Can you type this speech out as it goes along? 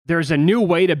There's a new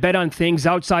way to bet on things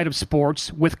outside of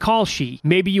sports with Kalshi.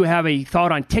 Maybe you have a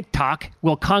thought on TikTok.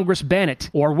 Will Congress ban it?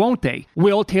 Or won't they?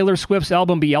 Will Taylor Swift's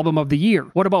album be Album of the Year?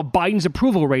 What about Biden's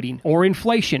approval rating? Or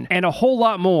inflation? And a whole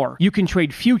lot more. You can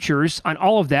trade futures on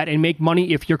all of that and make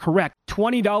money if you're correct.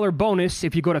 $20 bonus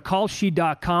if you go to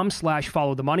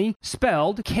kalshi.com/followthemoney,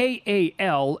 spelled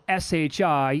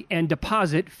KALSHI, and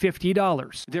deposit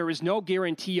 $50. There is no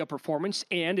guarantee of performance,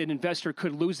 and an investor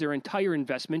could lose their entire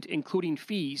investment, including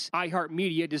fees.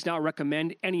 iHeartMedia does not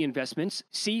recommend any investments.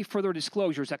 See further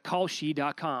disclosures at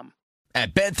kalshi.com.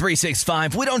 At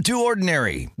Bet365, we don't do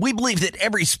ordinary. We believe that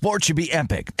every sport should be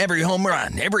epic. Every home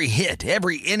run, every hit,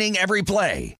 every inning, every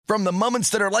play. From the moments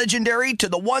that are legendary to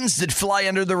the ones that fly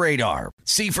under the radar.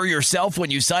 See for yourself when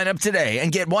you sign up today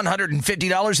and get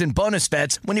 $150 in bonus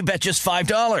bets when you bet just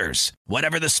 $5.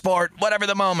 Whatever the sport, whatever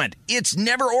the moment, it's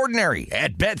never ordinary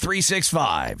at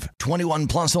Bet365. 21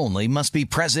 plus only. Must be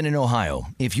present in Ohio.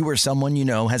 If you or someone you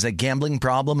know has a gambling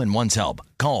problem and wants help,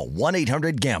 call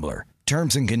 1-800-GAMBLER.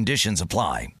 Terms and conditions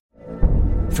apply.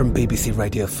 From BBC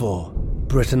Radio 4,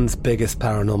 Britain's biggest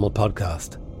paranormal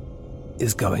podcast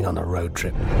is going on a road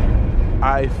trip.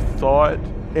 I thought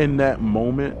in that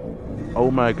moment, oh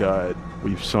my God,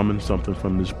 we've summoned something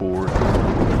from this board.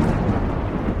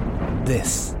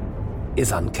 This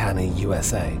is Uncanny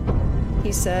USA.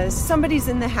 He says, somebody's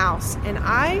in the house, and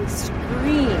I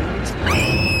screamed.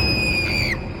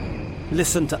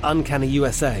 Listen to Uncanny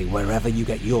USA wherever you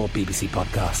get your BBC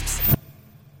podcasts,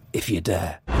 if you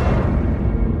dare.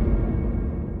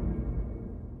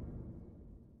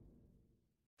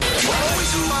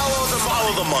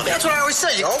 Follow the money. That's what I always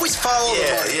say. You always follow the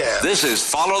money. Yeah. This is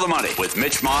Follow the Money with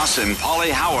Mitch Moss and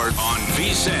Paulie Howard on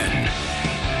VSiN.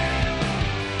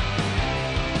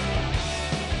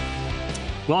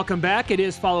 Welcome back. It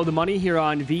is Follow the Money here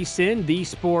on VSiN, the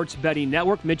Sports Betting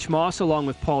Network. Mitch Moss along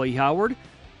with Paulie Howard,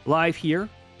 live here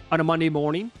on a Monday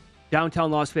morning,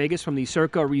 downtown Las Vegas from the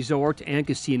Circa Resort and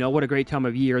Casino. What a great time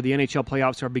of year. The NHL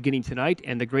playoffs are beginning tonight,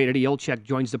 and the great Eddie Olczyk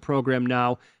joins the program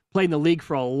now. Played in the league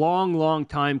for a long, long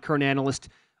time, current analyst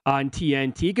on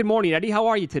TNT. Good morning, Eddie. How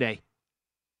are you today?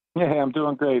 Yeah, I'm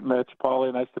doing great, Mitch.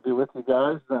 Paulie, nice to be with you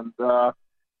guys. And I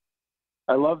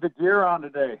love the gear on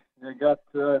today. You got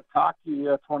hockey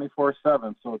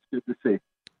 24/7, so it's good to see.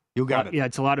 You got it. Yeah,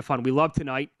 it's a lot of fun. We love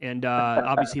tonight, and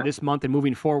obviously this month and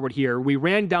moving forward here. We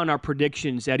ran down our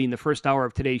predictions, Eddie, in the first hour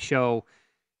of today's show,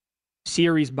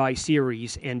 series by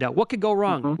series, and what could go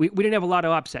wrong? Mm-hmm. We didn't have a lot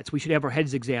of upsets. We should have our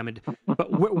heads examined.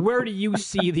 But where do you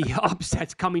see the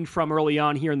upsets coming from early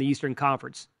on here in the Eastern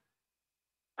Conference?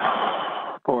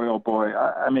 Boy, oh boy.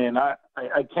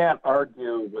 I can't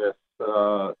argue with,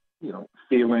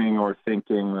 feeling or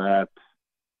thinking that,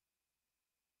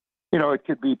 it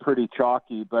could be pretty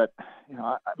chalky, but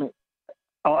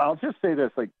I'll just say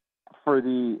this: like for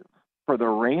the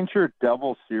Ranger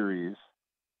Devil series,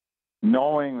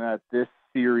 knowing that this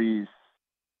series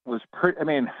was pretty.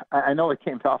 I know it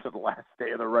came off of the last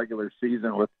day of the regular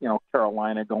season with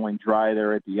Carolina going dry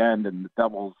there at the end, and the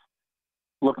Devils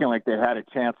looking like they had a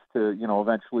chance to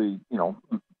eventually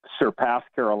surpass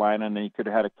Carolina, and then you could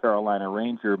have had a Carolina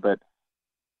Ranger, but.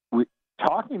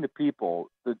 Talking to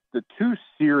people, the two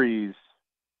series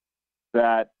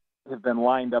that have been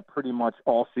lined up pretty much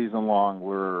all season long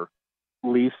were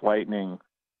Leafs Lightning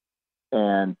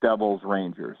and Devils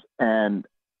Rangers. And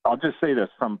I'll just say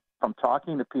this, from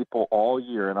talking to people all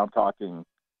year, and I'm talking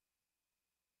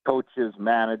coaches,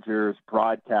 managers,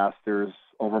 broadcasters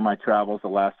over my travels the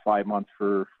last 5 months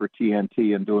for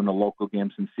TNT and doing the local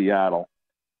games in Seattle,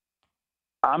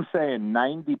 I'm saying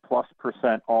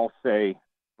 90+% all say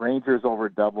Rangers over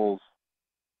Devils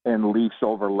and Leafs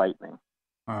over Lightning.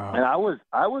 And I don't want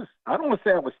to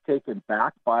say I was taken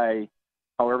back by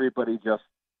how everybody just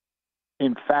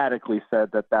emphatically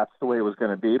said that that's the way it was going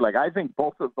to be. Like, I think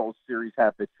both of those series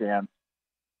have the chance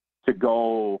to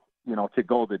go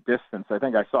the distance. I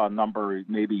think I saw a number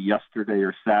maybe yesterday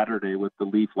or Saturday with the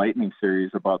Leaf Lightning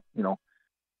series about,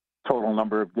 total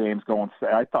number of games going.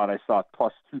 I thought I saw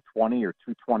plus 220 or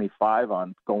 225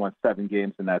 on going 7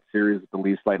 games in that series with the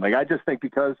Leafs Lightning. Like, I just think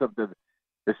because of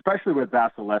especially with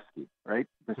Vasilevsky, right?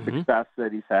 The success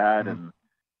that he's had and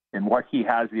what he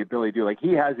has the ability to do. Like,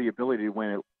 he has the ability to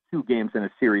win 2 games in a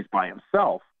series by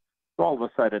himself. So all of a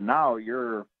sudden now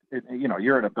you're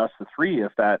in a best of 3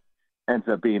 if that ends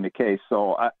up being the case.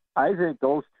 So I think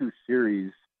those 2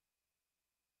 series.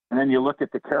 And then you look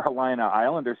at the Carolina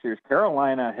Islander series.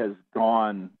 Carolina has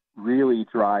gone really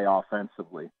dry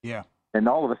offensively. Yeah. And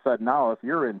all of a sudden now, if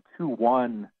you're in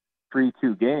 2-1,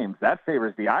 3-2 games, that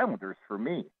favors the Islanders for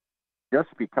me.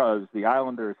 Just because the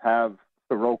Islanders have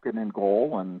Sorokin in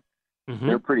goal, and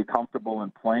they're pretty comfortable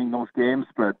in playing those games.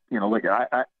 But, like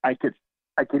I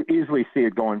could easily see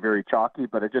it going very chalky,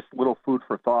 but it's just little food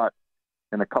for thought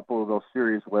in a couple of those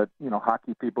series, what,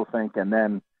 hockey people think. And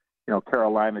then,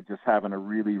 Carolina just having a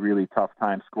really, really tough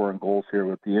time scoring goals here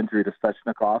with the injury to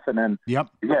Svechnikov. And then,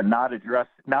 again, not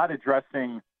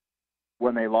addressing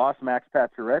when they lost Max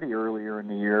Pacioretty earlier in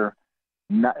the year.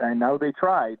 I know they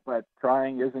tried, but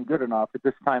trying isn't good enough at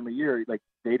this time of year. Like,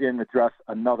 they didn't address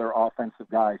another offensive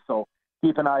guy. So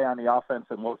keep an eye on the offense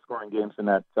and low-scoring games in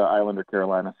that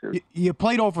Islander-Carolina series. You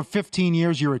played over 15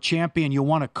 years. You're a champion. You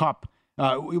won a cup.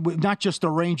 Not just the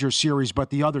Rangers series, but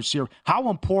the other series.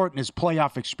 How important is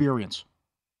playoff experience?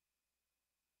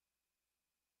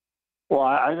 Well,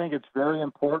 I think it's very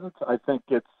important. I think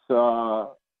it's,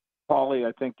 Paulie,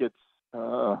 I think it's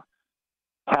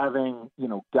having,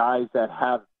 guys that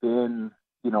have been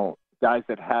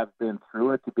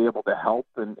through it to be able to help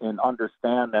and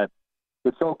understand that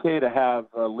it's okay to have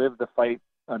live the fight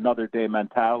another day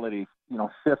mentality,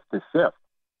 shift to shift.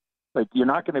 Like, you're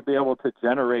not going to be able to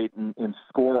generate and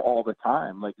score all the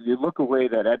time. Like, you look away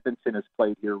that Edmonton has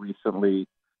played here recently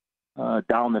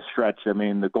down the stretch. I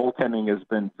mean, the goaltending has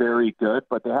been very good,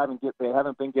 but they haven't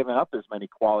been giving up as many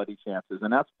quality chances,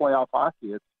 and that's playoff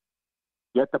hockey. It's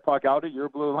get the puck out at your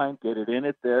blue line, get it in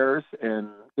at theirs, and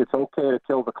it's okay to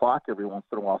kill the clock every once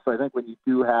in a while. So I think when you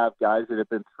do have guys that have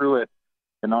been through it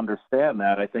and understand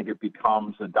that, I think it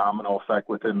becomes a domino effect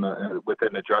within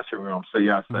the dressing room. So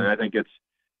yes, I think it's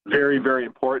very, very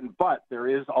important. But there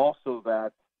is also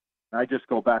that, I just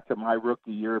go back to my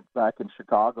rookie year back in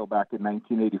Chicago back in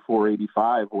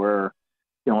 1984-85, where,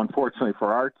 unfortunately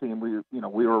for our team, we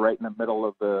were right in the middle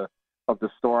of the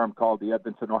storm called the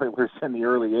Edmonton Oilers in the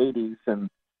early 80s. And,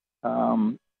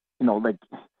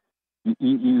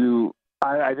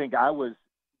 I think I was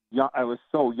young. I was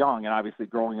so young, and obviously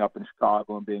growing up in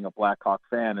Chicago and being a Blackhawk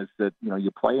fan is that,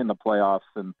 you play in the playoffs,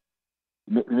 and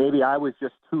maybe I was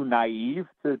just too naive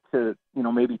to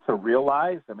maybe to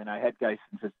realize. I mean, I had guys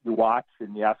just, you watch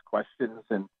and you ask questions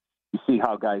and you see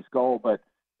how guys go. But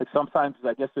sometimes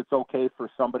I guess it's okay for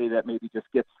somebody that maybe just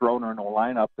gets thrown in a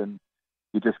lineup and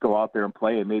you just go out there and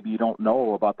play. And maybe you don't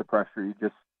know about the pressure. You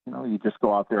just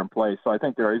go out there and play. So I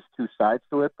think there is two sides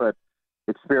to it, but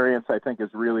experience I think is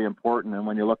really important. And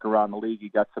when you look around the league, you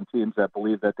got some teams that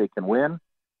believe that they can win.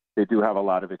 They do have a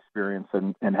lot of experience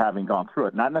in having gone through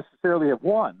it. Not necessarily have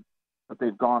won, but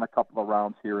they've gone a couple of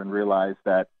rounds here and realized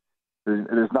that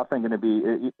there's nothing going to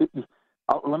be.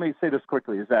 Let me say this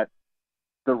quickly: is that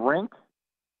the rink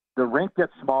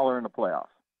gets smaller in the playoffs.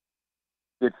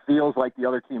 It feels like the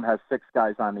other team has 6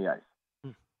 guys on the ice,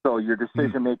 so your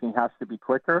decision making has to be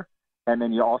quicker, and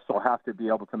then you also have to be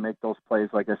able to make those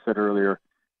plays, like I said earlier,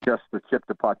 just to chip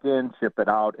the puck in, chip it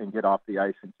out, and get off the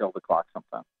ice and kill the clock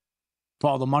sometimes.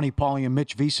 Follow the Money, Paulie and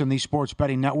Mitch VSiN, the Sports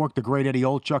Betting Network. The great Eddie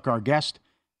Olchuk, our guest.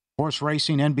 Horse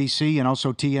racing, NBC, and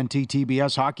also TNT,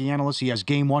 TBS, hockey analyst. He has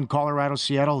Game 1, Colorado,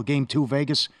 Seattle, Game 2,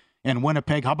 Vegas, and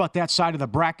Winnipeg. How about that side of the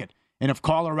bracket? And if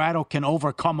Colorado can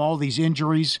overcome all these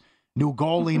injuries, new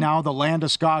goalie now, the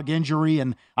Landeskog injury,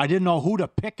 and I didn't know who to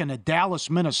pick in the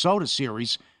Dallas-Minnesota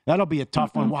series. That'll be a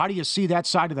tough one. How do you see that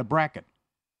side of the bracket?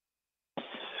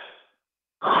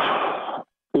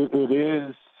 It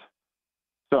is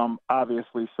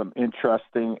obviously some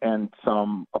interesting and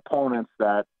some opponents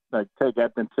that, like, take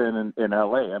Edmonton and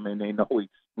LA. I mean, they know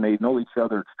each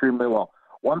other extremely well.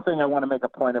 One thing I want to make a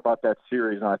point about that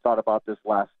series, and I thought about this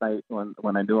last night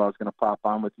when I knew I was going to pop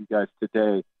on with you guys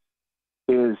today,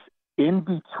 is in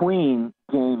between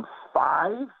Game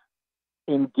 5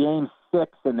 and Game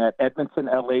 6 in that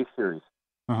Edmonton-LA series.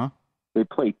 They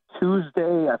play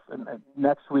Tuesday,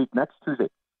 next Tuesday.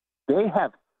 They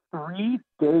have 3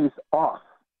 days off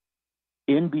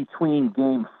in between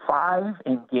Game 5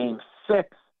 and Game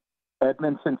 6,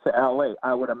 Edmonton to LA.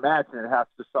 I would imagine it has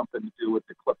something to do with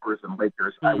the Clippers and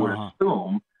Lakers. I would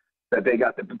assume that they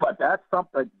got but that's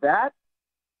something that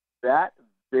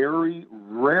very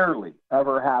rarely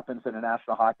ever happens in the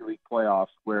National Hockey League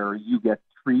playoffs, where you get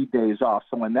 3 days off.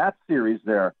 So in that series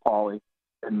there, Paulie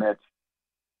and Mitch,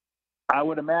 I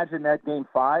would imagine that Game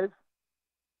 5,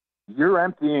 you're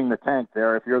emptying the tank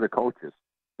there if you're the coaches,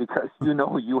 because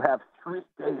you have 3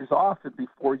 days off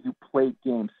before you play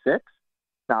Game 6.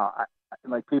 Now,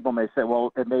 like, people may say,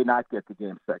 well, it may not get to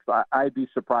Game 6. I'd be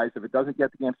surprised if it doesn't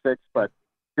get to Game 6, but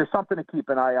there's something to keep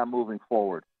an eye on moving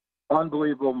forward.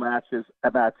 Unbelievable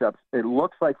matchups. It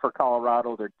looks like for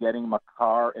Colorado, they're getting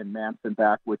Makar and Manson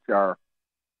back, which are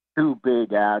 2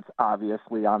 big adds,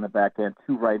 obviously, on the back end,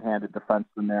 2 right-handed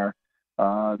defensemen there.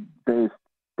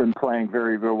 been playing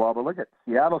very, very well. But look at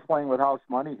Seattle's playing with house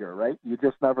money here, right? You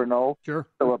just never know. Sure.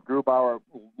 Philip Grubauer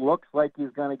looks like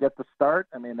he's going to get the start.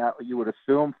 I mean, that you would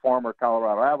assume. Former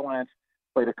Colorado Avalanche,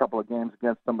 played a couple of games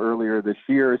against them earlier this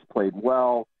year, has played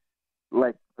well.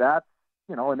 Like, that's,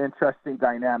 an interesting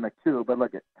dynamic too. But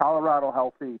look at Colorado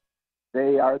healthy.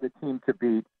 They are the team to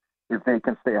beat if they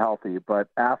can stay healthy. But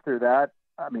after that,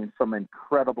 I mean, some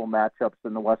incredible matchups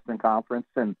in the Western Conference.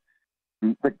 And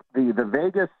the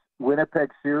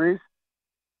Vegas-Winnipeg series,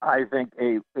 I think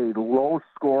a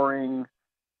low-scoring,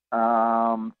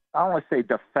 I don't want to say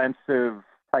defensive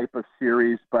type of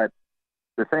series, but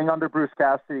the thing under Bruce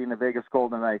Cassidy and the Vegas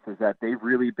Golden Knights is that they've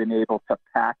really been able to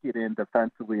pack it in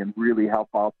defensively and really help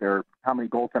out their – how many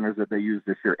goaltenders have they used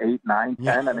this year? 8, 9,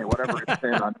 10? I mean, whatever it's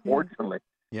been, unfortunately.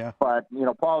 Yeah. But,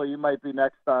 Paulie, you might be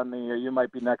next on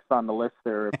the list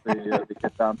there if they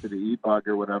get down to the E-Bug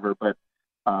or whatever. But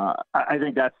I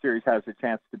think that series has a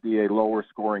chance to be a lower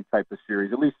scoring type of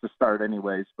series, at least to start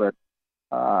anyways. But,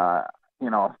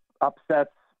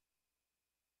 upsets,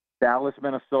 Dallas,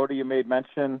 Minnesota, you made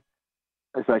mention.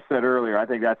 As I said earlier, I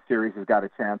think that series has got a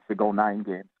chance to go 9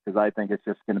 games because I think it's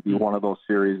just going to be one of those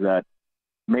series that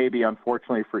maybe,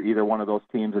 unfortunately, for either one of those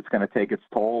teams, it's going to take its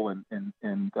toll and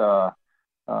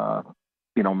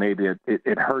maybe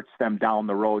it hurts them down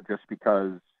the road just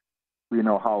because we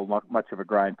know how much of a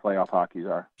grind playoff hockeys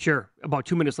are. Sure. About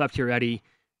 2 minutes left here, Eddie.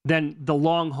 Then the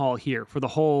long haul here for the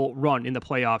whole run in the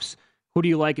playoffs. Who do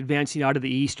you like advancing out of the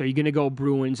East? Are you going to go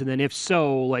Bruins? And then if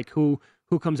so, like who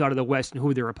comes out of the West and who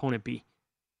would their opponent be?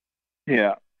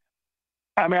 Yeah.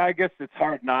 I mean, I guess it's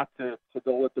hard not to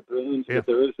go with the Bruins, but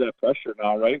there is that pressure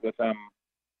now, right, with them,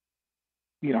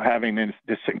 having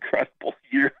this incredible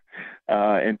year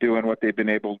and doing what they've been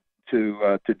able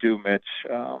to do, Mitch.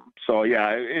 I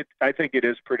think it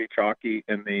is pretty chalky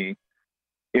in the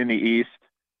East.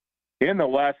 In the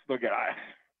West, look, I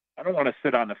don't want to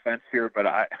sit on the fence here, but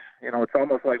it's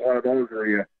almost like one of those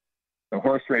where the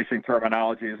horse racing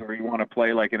terminology is where you want to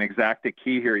play like an exacta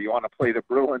key here. You want to play the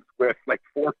Bruins with like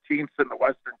 4 teams in the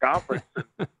Western Conference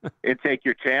and take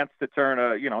your chance to turn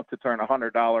a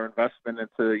 $100 investment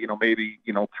into, maybe,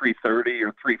 $330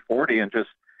 or $340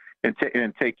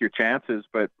 and take your chances.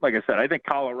 But like I said, I think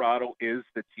Colorado is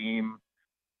the team,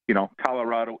 to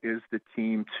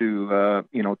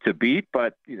beat,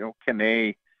 but, can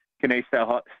they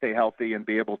stay healthy and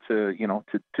be able to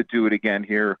do it again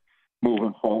here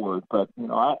moving forward? But,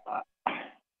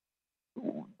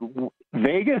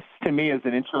 Vegas to me is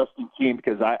an interesting team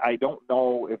because I don't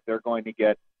know if they're going to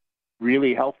get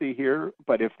really healthy here,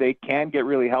 but if they can get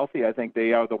really healthy, I think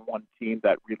they are the one team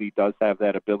that really does have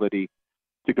that ability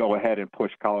to go ahead and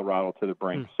push Colorado to the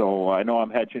brink. So I know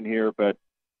I'm hedging here, but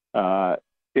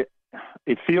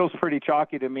it feels pretty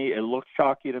chalky to me. It looks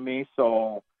chalky to me.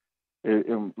 So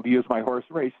use my horse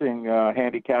racing,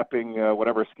 handicapping,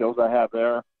 whatever skills I have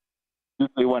there.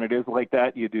 Usually when it is like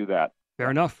that, you do that. Fair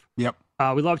enough. Yep.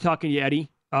 We love talking to you, Eddie.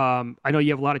 I know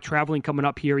you have a lot of traveling coming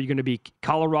up here. You're going to be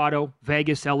Colorado,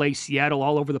 Vegas, LA, Seattle,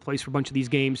 all over the place for a bunch of these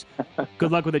games.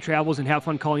 Good luck with the travels and have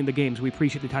fun calling the games. We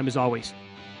appreciate the time as always.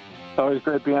 It's always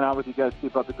great being out with you guys.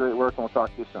 Keep up the great work, and we'll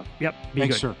talk to you soon. Yep.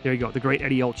 Thanks, good. sir. There you go. The great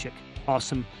Eddie Olczyk.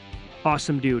 Awesome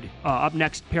dude. Up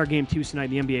next, pair game Tuesday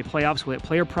night in the NBA playoffs. We'll have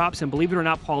player props, and believe it or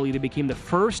not, Paulie, they became the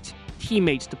first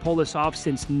teammates to pull this off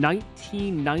since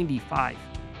 1995.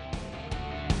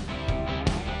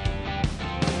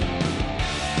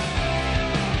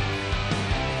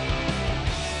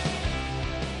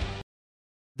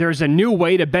 There's a new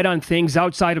way to bet on things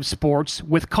outside of sports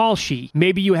with Kalshi.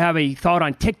 Maybe you have a thought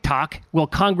on TikTok. Will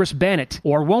Congress ban it?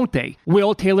 Or won't they?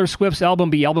 Will Taylor Swift's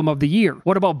album be Album of the Year?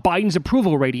 What about Biden's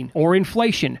approval rating or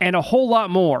inflation? And a whole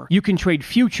lot more. You can trade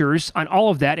futures on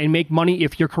all of that and make money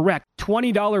if you're correct.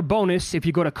 $20 bonus if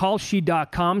you go to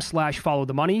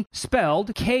kalshi.com/followthemoney,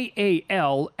 spelled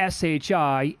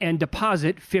KALSHI, and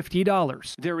deposit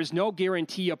 $50. There is no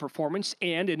guarantee of performance,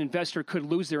 and an investor could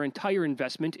lose their entire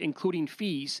investment, including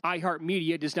fees.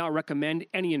 iHeartMedia does not recommend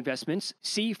any investments.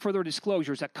 See further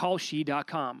disclosures at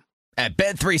kalshi.com. At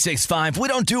Bet365, we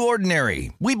don't do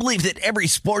ordinary. We believe that every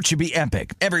sport should be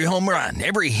epic. Every home run,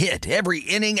 every hit, every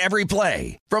inning, every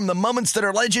play. From the moments that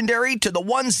are legendary to the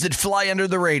ones that fly under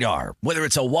the radar. Whether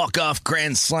it's a walk-off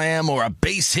grand slam or a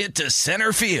base hit to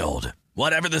center field.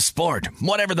 Whatever the sport,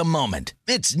 whatever the moment.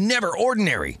 It's never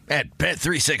ordinary at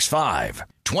Bet365.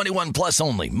 21 plus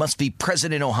only. Must be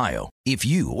present in Ohio. If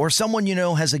you or someone you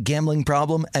know has a gambling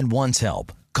problem and wants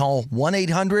help, call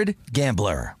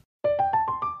 1-800-GAMBLER.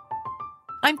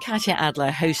 I'm Katya Adler,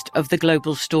 host of The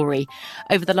Global Story.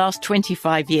 Over the last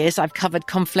 25 years, I've covered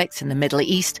conflicts in the Middle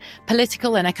East,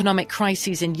 political and economic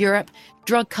crises in Europe,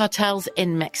 drug cartels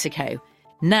in Mexico.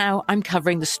 Now I'm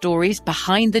covering the stories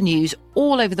behind the news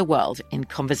all over the world in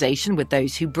conversation with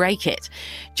those who break it.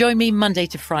 Join me Monday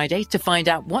to Friday to find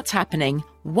out what's happening,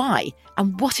 why,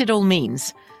 and what it all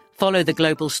means. Follow The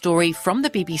Global Story from the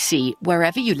BBC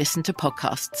wherever you listen to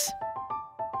podcasts.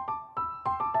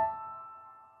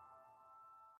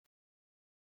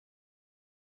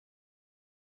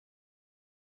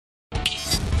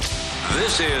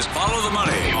 This is Follow the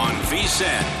Money on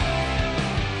VSiN.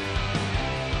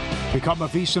 Become a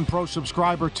VSiN Pro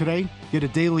subscriber today. Get a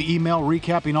daily email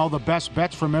recapping all the best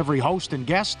bets from every host and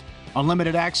guest.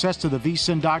 Unlimited access to the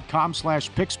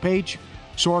vsin.com/picks page.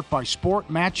 Sort by sport,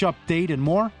 matchup, date, and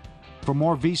more. For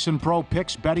more VSiN Pro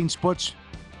picks, betting splits,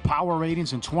 power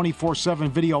ratings, and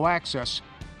 24/7 video access,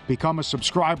 become a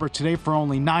subscriber today for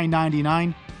only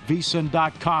 $9.99.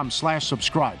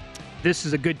 vsin.com/subscribe. This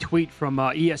is a good tweet from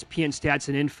ESPN Stats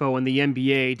and Info in the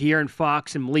NBA. De'Aaron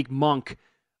Fox and Malik Monk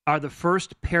are the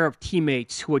first pair of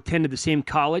teammates who attended the same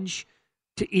college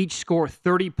to each score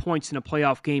 30 points in a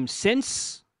playoff game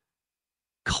since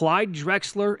Clyde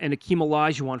Drexler and Akeem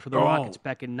Olajuwon for the Rockets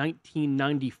back in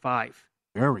 1995.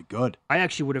 Very good. I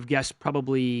actually would have guessed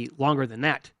probably longer than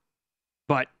that.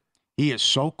 But he is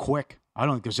so quick. I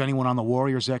don't think there's anyone on the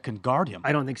Warriors that can guard him.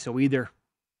 I don't think so either.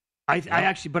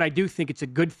 But I do think it's a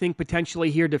good thing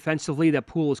potentially here defensively that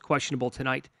Poole is questionable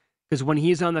tonight. Because when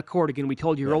he's on the court, again, we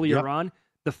told you earlier on,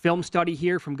 the film study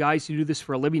here from guys who do this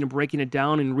for a living and breaking it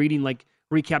down and reading like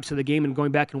recaps of the game and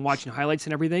going back and watching highlights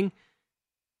and everything,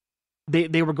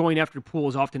 they were going after Poole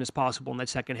as often as possible in that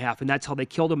second half. And that's how they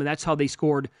killed him. And that's how they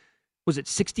scored, was it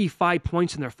 65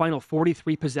 points in their final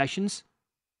 43 possessions?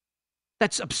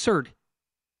 That's absurd.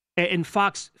 And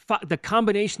Fox, the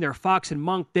combination there, Fox and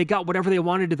Monk, they got whatever they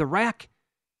wanted to the rack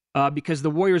because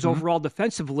the Warriors overall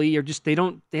defensively are just they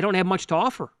don't have much to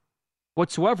offer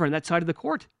whatsoever on that side of the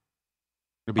court.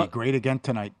 It'll be great again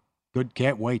tonight. Good,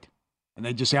 can't wait. And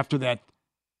then just after that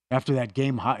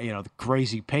game, the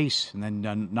crazy pace, and then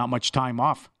not much time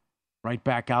off. Right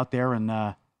back out there and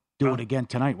do it again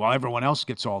tonight while everyone else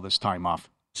gets all this time off.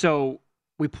 So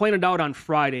we pointed out on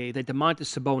Friday that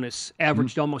Domantas Sabonis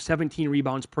averaged almost 17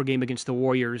 rebounds per game against the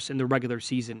Warriors in the regular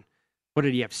season. What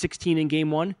did he have, 16 in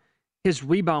game one? His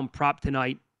rebound prop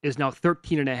tonight is now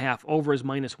 13.5, over his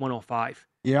minus 105.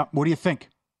 Yeah, what do you think?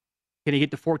 Can he get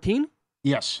to 14?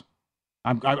 Yes.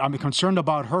 I'm concerned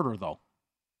about Herter, though.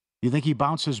 You think he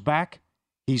bounces back?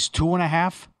 He's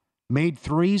 2.5, made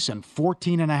threes, and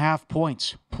 14.5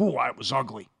 points. Pooh, that was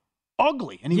ugly.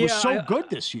 Ugly. And he was so good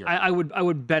this year. I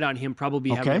would bet on him probably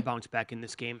having a bounce back in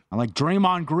this game. I like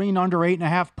Draymond Green under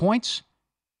 8.5 points.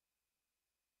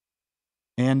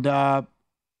 And there's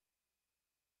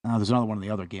another one in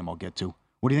the other game I'll get to.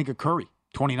 What do you think of Curry?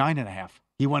 29.5.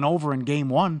 He went over in game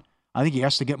one. I think he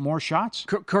has to get more shots.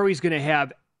 Curry's going to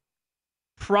have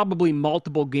probably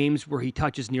multiple games where he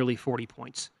touches nearly 40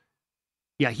 points.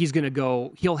 Yeah, he's going to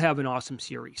go. He'll have an awesome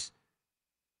series.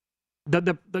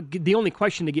 The only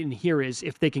question to get in here is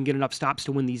if they can get enough stops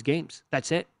to win these games. That's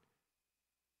it.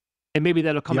 And maybe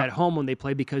that'll come at home when they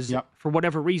play because for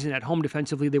whatever reason at home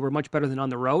defensively they were much better than on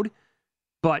the road.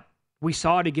 But we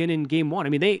saw it again in game one. I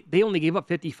mean, they only gave up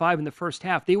 55 in the first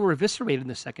half. They were eviscerated in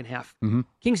the second half.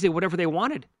 Kings did whatever they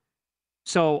wanted.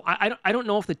 So I don't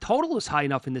know if the total is high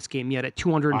enough in this game yet at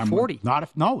 240. Not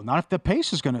if the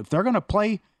pace is if they're going to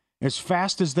play as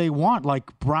fast as they want,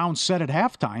 like Brown said at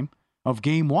halftime of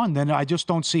game one, then I just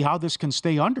don't see how this can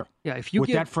stay under. Yeah, if you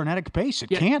with that frenetic pace, it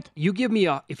can't.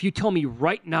 If you tell me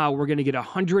right now we're going to get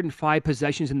 105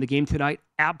 possessions in the game tonight,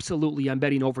 absolutely, I'm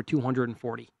betting over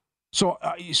 240.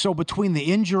 So between the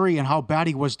injury and how bad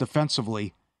he was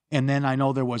defensively, and then I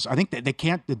know I think they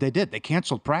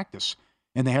canceled practice.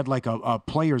 And they had like a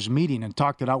players' meeting and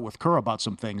talked it out with Kerr about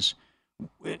some things.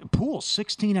 Poole,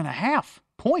 16.5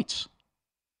 points.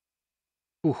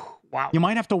 Ooh, wow. You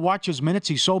might have to watch his minutes.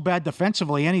 He's so bad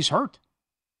defensively, and he's hurt.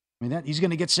 I mean, he's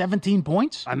going to get 17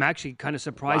 points? I'm actually kind of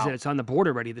surprised that it's on the board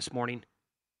already this morning.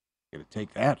 Going to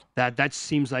take that. That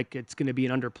seems like it's going to be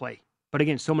an underplay. But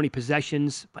again, so many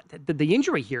possessions. But the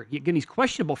injury here, again, he's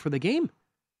questionable for the game.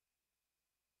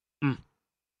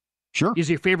 Sure. Is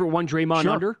your favorite one Draymond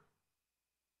under?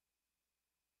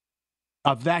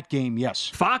 Of that game, yes.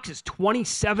 Fox is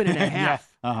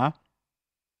 27.5.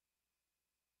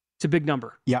 It's a big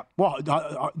number. Yeah. Well,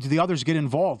 do the others get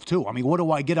involved, too? I mean, what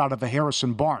do I get out of a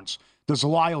Harrison Barnes? Does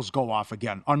Lyles go off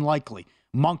again? Unlikely.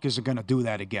 Monk isn't going to do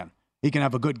that again. He can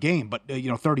have a good game, but,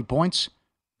 30 points.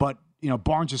 But,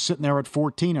 Barnes is sitting there at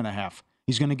 14.5.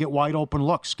 He's going to get wide open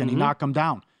looks. Can he knock him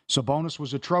down? Sabonis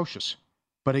was atrocious.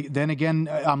 But then again,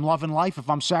 I'm loving life if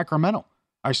I'm Sacramento.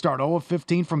 I start 0 of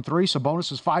 15 from 3.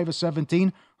 Sabonis is 5 of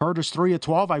 17. Herter's 3 of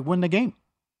 12. I win the game.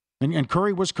 And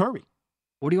Curry was Curry.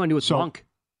 What do you want to do with Monk?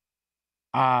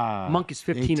 Monk is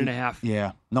 15 18, and a half.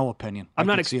 Yeah, no opinion. I'm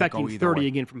not expecting 30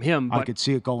 again from him. But I could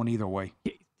see it going either way.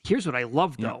 Here's what I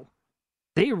love, though.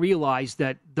 They realized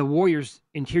that the Warriors'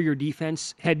 interior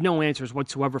defense had no answers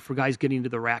whatsoever for guys getting into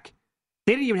the rack.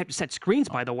 They didn't even have to set screens,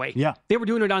 by the way. Yeah. They were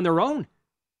doing it on their own.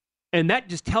 And that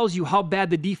just tells you how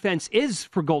bad the defense is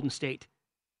for Golden State.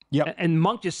 Yep. And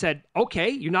Monk just said, okay,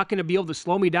 you're not going to be able to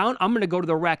slow me down. I'm going to go to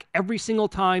the rack every single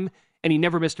time, and he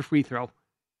never missed a free throw.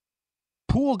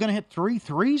 Poole going to hit 3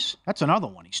 threes? That's another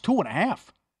one. He's 2.5.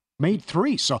 Made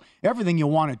 3. So everything you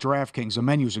want at DraftKings, the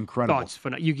menu's incredible. Oh, it's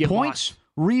phenomenal. You get points, lost.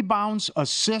 Rebounds,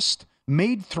 assists,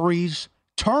 made 3s,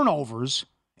 turnovers,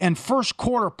 and first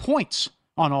quarter points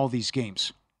on all these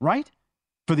games, right?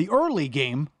 For the early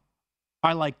game,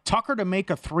 I like Tucker to make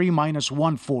a 3 minus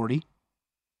 140.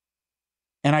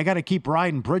 And I got to keep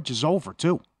riding Bridges over,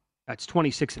 too. That's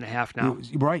 26.5 now.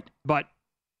 Right. But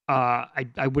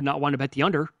I would not want to bet the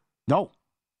under. No.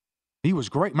 He was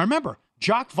great. Remember,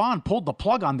 Jacques Vaughn pulled the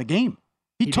plug on the game.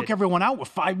 He took everyone out with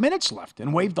 5 minutes left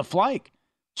and waved the flag.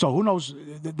 So who knows?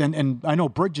 And I know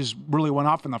Bridges really went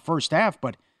off in the first half,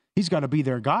 but he's got to be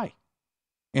their guy.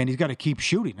 And he's got to keep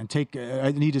shooting and take.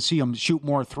 I need to see him shoot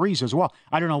more threes as well.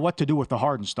 I don't know what to do with the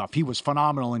Harden stuff. He was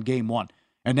phenomenal in Game 1.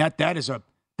 And that's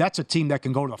a team that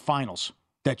can go to the finals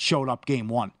that showed up Game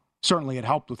 1. Certainly it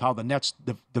helped with how the Nets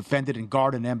defended and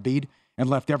guarded Embiid and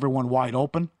left everyone wide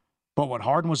open. But what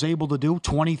Harden was able to do,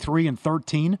 23 and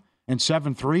 13 and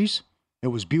 7 threes, it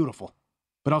was beautiful.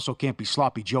 But also can't be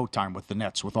sloppy Joe time with the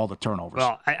Nets with all the turnovers.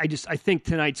 Well, I think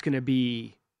tonight's going to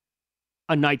be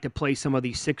a night to play some of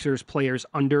these Sixers players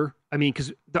under. I mean,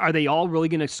 because are they all really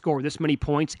going to score this many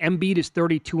points? Embiid is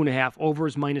 32.5. Over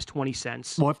is minus 20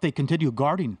 cents. Well, if they continue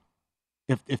guarding,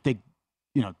 if they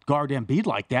guard Embiid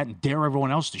like that and dare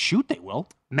everyone else to shoot, they will.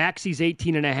 Maxi's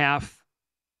 18.5.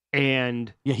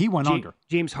 And he went under.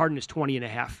 James Harden is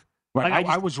 20.5. Right.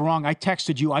 I was wrong. I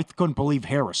texted you. I couldn't believe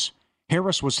Harris.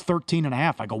 Harris was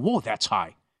 13.5. I go, whoa, that's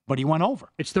high. But he went over.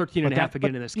 It's 13.5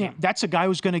 again in this game. Yeah, that's a guy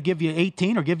who's going to give you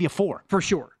 18 or give you 4. For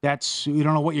sure. You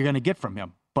don't know what you're going to get from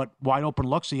him. But wide open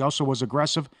looks. He also was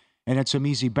aggressive and had some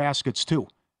easy baskets too.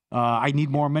 I need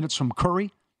more minutes from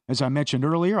Curry, as I mentioned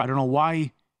earlier. I don't know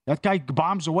why that guy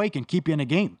bombs away can keep you in a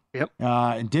game. Yep.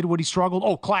 And did what he struggled.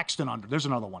 Oh, Claxton under. There's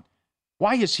another one.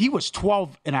 He was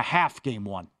 12.5 Game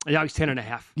 1. Yeah, he's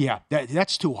 10.5. Yeah,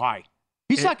 that's too high.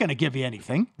 He's not going to give you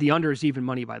anything. The under is even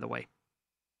money, by the way.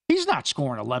 He's not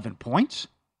scoring 11 points.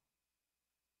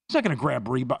 He's not going to grab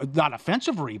not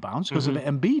offensive rebounds because of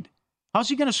Embiid. How's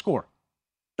he going to score?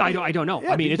 I don't know.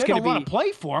 Yeah, I mean, it's going to be a lot of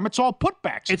play for him. It's all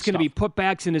putbacks. It's going to be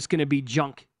putbacks and it's going to be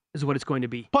junk. Is what it's going to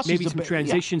be. Plus maybe some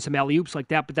transitions, some alley-oops like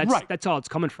that, but that's all it's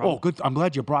coming from. Oh, good. I'm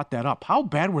glad you brought that up. How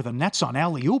bad were the Nets on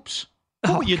alley-oops?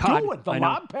 What were you doing? The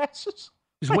lob passes?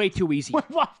 It was way too easy.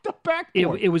 Off the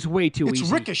backboard. It was way too easy.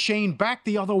 It's ricocheting back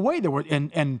the other way. There were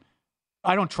and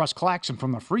I don't trust Claxton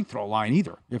from the free throw line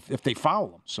either. If they foul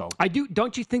him, so I do.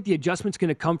 Don't you think the adjustment's going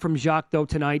to come from Jacques though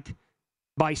tonight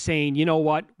by saying, you know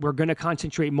what, we're going to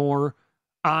concentrate more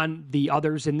on the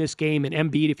others in this game, and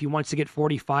Embiid, if he wants to get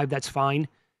 45, that's fine.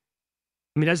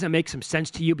 I mean, doesn't that make some sense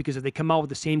to you? Because if they come out with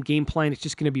the same game plan, it's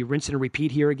just going to be rinse and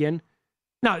repeat here again.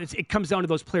 Now, it comes down to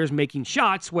those players making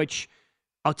shots, which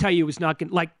I'll tell you is not going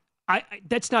to,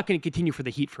 that's not going to continue for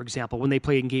the Heat, for example, when they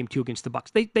played in Game 2 against the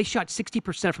Bucks. They shot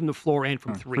 60% from the floor and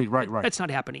from three. Right. That's not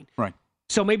happening. Right.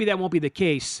 So maybe that won't be the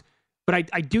case.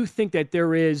 But I do think that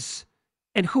there is,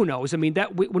 and who knows? I mean,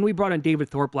 when we brought on David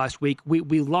Thorpe last week,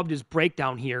 we loved his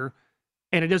breakdown here.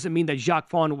 And it doesn't mean that Jacques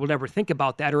Vaughn would ever think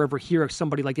about that or ever hear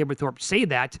somebody like David Thorpe say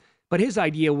that. But his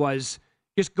idea was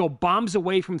just go bombs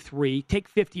away from 3, take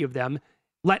 50 of them,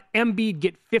 let Embiid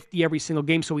get 50 every single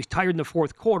game so he's tired in the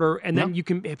fourth quarter, and then you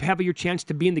can have your chance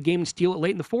to be in the game and steal it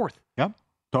late in the fourth. Yep,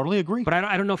 totally agree. But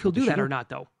I don't know if he'll do that or not,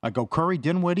 though. I go Curry,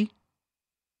 Dinwiddie,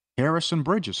 Harris, and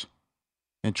Bridges,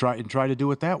 and try to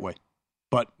do it that way.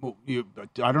 But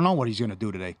I don't know what he's going to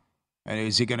do today. And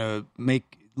is he going to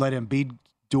let Embiid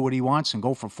do what he wants and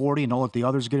go for 40 and not let the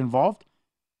others get involved?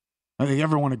 I think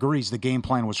everyone agrees the game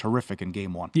plan was horrific in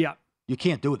Game 1. Yeah. You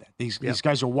can't do that. These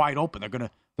guys are wide open.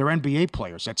 They're NBA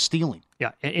players. That's stealing.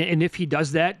 Yeah, and if he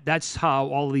does that, that's how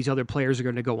all of these other players are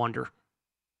going to go under.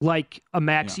 Like a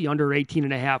Maxey under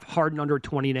 18.5, Harden under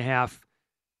 20.5.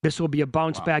 This will be a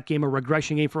bounce-back game, a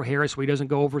regression game for Harris where he doesn't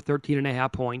go over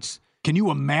 13.5 points. Can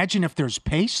you imagine if there's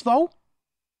pace, though?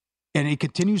 And he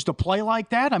continues to play like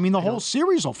that? I mean, the whole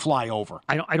series will fly over.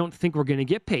 I don't think we're going to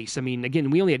get pace. I mean, again,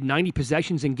 we only had 90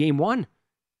 possessions in Game 1.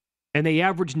 And they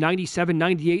averaged 97,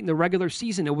 98 in the regular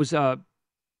season. It was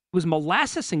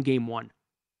molasses in Game 1.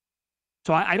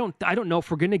 So I don't know if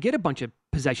we're going to get a bunch of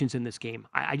possessions in this game.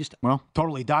 Well,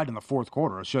 totally died in the fourth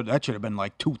quarter. That should have been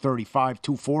like 235,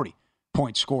 240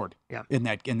 points scored in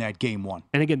that game one.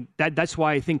 And again, that's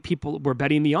why I think people were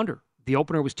betting the under. The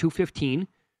opener was 215.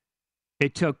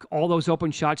 It took all those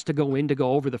open shots to go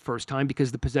over the first time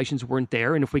because the possessions weren't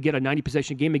there. And if we get a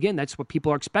 90-possession game again, that's what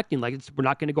people are expecting. Like, we're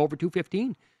not going to go over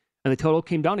 215. And the total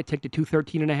came down. It ticked to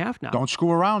 213.5 now. Don't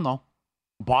screw around, though.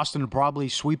 Boston will probably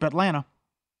sweep Atlanta.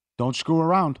 Don't screw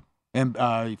around. And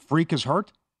Freak is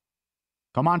hurt.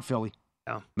 Come on, Philly.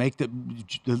 Yeah.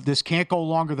 This can't go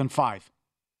longer than 5.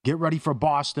 Get ready for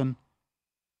Boston.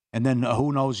 And then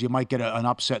who knows, you might get an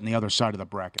upset on the other side of the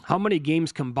bracket. How many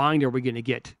games combined are we going to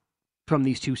get from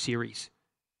these two series?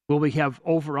 Will we have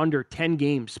over under 10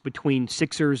 games between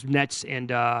Sixers, Nets, and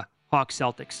Hawks,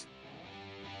 Celtics?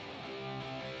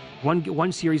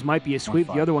 One series might be a sweep.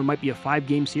 The other one might be a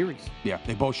 5-game series. Yeah,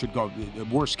 they both should go. The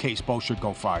worst case, both should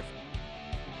go 5.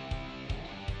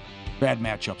 Bad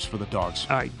matchups for the Dogs.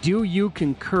 All right, Do You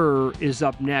Concur is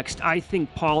up next. I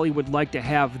think Paulie would like to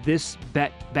have this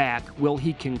bet back. Will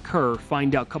he concur?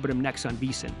 Find out. Cover him next on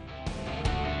VSiN.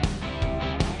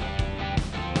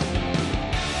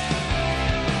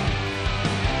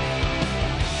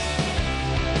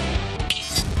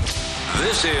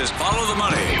 This is Follow the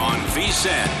Money on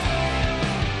VSiN.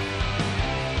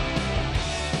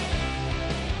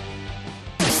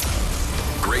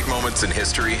 Great moments in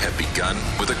history have begun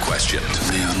with a question.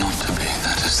 To be or not to be,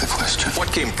 that is the question.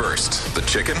 What came first, the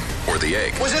chicken or the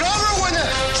egg? Was it over when the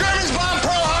Germans bombed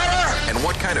Pearl Harbor? And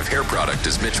what kind of hair product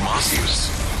does Mitch Moss use?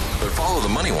 But Follow the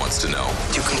Money wants to know.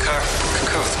 Do you concur?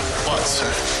 Concur with what,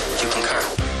 sir? Do you concur?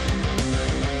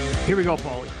 Here we go,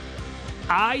 Paulie.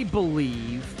 I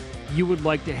believe you would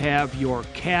like to have your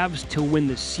Cavs to win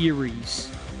the series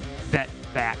bet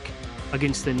back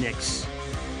against the Knicks.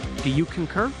 Do you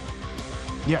concur?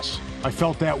 Yes. I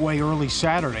felt that way early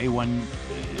Saturday when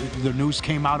the news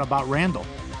came out about Randall.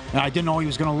 And I didn't know he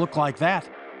was going to look like that.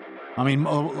 I mean,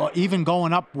 even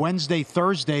going up Wednesday,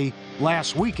 Thursday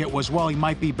last week, it was, well, he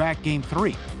might be back game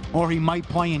 3. Or he might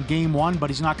play in game 1, but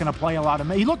he's not going to play a lot of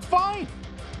minutes. He looked fine.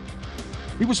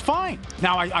 He was fine.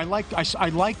 Now, I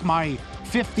like my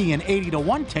 50 and 80 to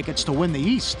 1 tickets to win the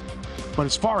East. But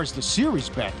as far as the series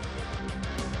bet,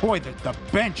 boy, the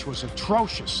bench was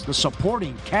atrocious. The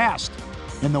supporting cast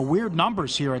and the weird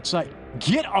numbers here. It's like,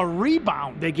 get a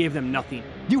rebound. They gave them nothing.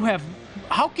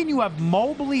 How can you have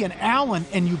Mobley and Allen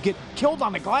and you get killed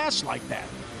on the glass like that?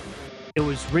 It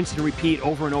was rinse and repeat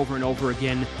over and over and over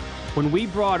again. When we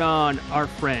brought on our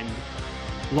friend,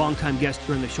 longtime guest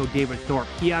during the show, David Thorpe,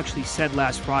 he actually said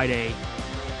last Friday,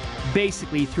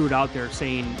 basically threw it out there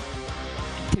saying,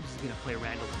 Tibbs is going to play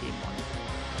Randall in game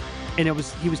 1. And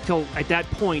he was till, at that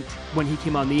point, when he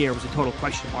came on the air, it was a total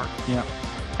question mark. Yeah.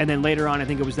 And then later on, I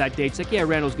think it was that day, it's like, yeah,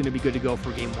 Randall's going to be good to go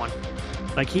for game 1.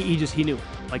 Like, he knew.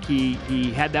 Like, he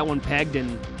had that one pegged,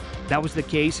 and that was the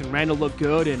case, and Randall looked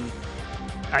good, and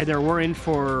either we're in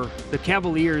for the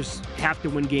Cavaliers have to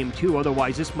win game 2,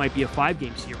 otherwise this might be a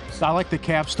 5-game series. I like the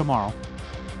Cavs tomorrow.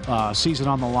 Season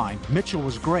on the line. Mitchell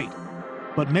was great,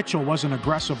 but Mitchell wasn't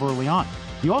aggressive early on.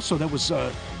 There was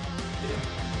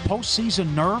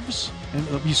postseason nerves,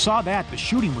 and you saw that. The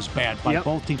shooting was bad by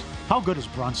both teams. How good is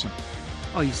Brunson?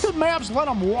 The Mavs let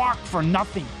him walk for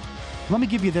nothing. Let me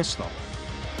give you this, though.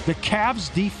 The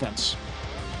Cavs defense,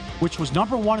 which was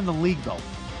number 1 in the league, though,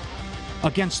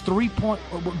 against the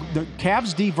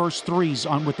Cavs D versus threes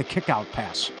on with the kick-out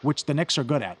pass, which the Knicks are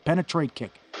good at, penetrate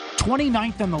kick,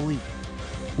 29th in the league.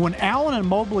 When Allen and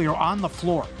Mobley are on the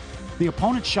floor, the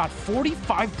opponent shot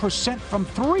 45% from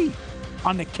 3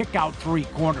 on the kick-out 3,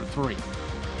 corner 3.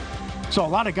 So a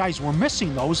lot of guys were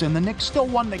missing those, and the Knicks still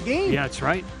won the game. Yeah, that's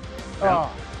right.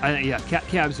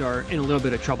 Cavs are in a little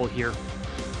bit of trouble here.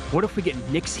 What if we get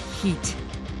Knicks Heat?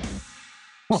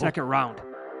 Second round.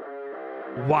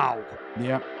 Wow.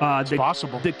 Yeah, it's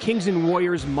possible. The Kings and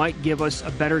Warriors might give us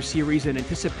a better series than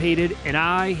anticipated, and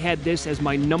I had this as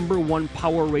my number 1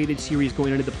 power-rated series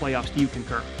going into the playoffs. Do you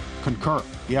concur? Concur.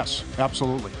 Yes,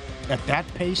 absolutely. At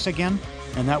that pace again,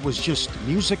 and that was just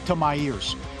music to my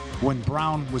ears when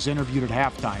Brown was interviewed at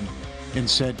halftime and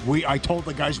said, I told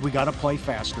the guys we got to play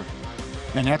faster.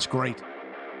 And that's great.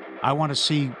 I want to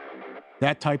see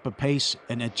that type of pace,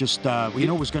 and it just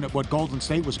what Golden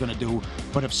State was going to do.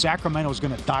 But if Sacramento was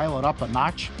going to dial it up a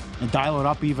notch and dial it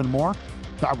up even more,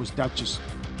 that just.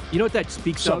 You know what that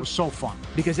speaks of? It was so fun.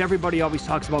 Because everybody always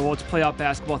talks about, well, it's playoff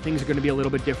basketball. Things are going to be a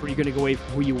little bit different. You're going to go away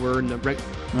from who you were in the.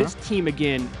 This team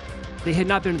again, they had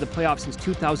not been to the playoffs since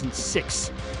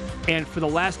 2006, and for the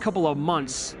last couple of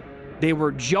months, they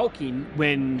were joking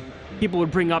when people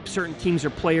would bring up certain teams or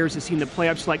players that seen the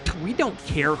playoffs, like, we don't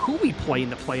care who we play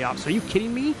in the playoffs. Are you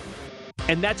kidding me?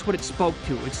 And that's what it spoke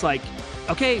to. It's like,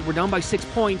 okay, we're down by 6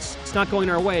 points. It's not going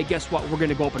our way. Guess what? We're going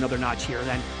to go up another notch here.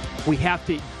 Then we have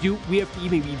to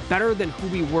even be better than who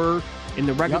we were in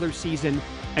the regular season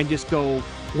and just go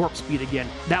warp speed again.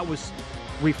 That was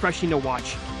refreshing to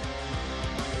watch.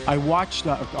 I watched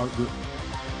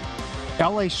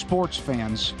LA sports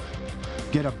fans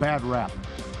get a bad rap.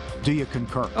 Do you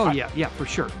concur? Oh, yeah, for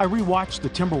sure. I rewatched the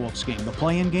Timberwolves game, the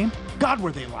play-in game. God,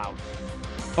 were they loud.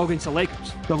 Oh, against the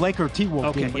Lakers. The Laker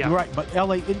T-Wolf game. But you're right. But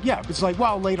LA, it's like,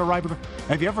 well, late arrival.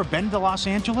 Have you ever been to Los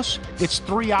Angeles? It's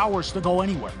 3 hours to go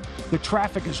anywhere. The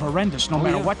traffic is horrendous no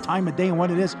matter what time of day and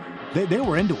what it is. They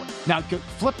were into it. Now,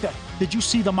 flip that. Did you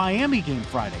see the Miami game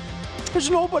Friday? There's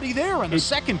nobody there in the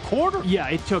second quarter. Yeah,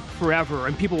 it took forever,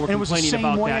 and people were complaining about that. It was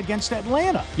the same way against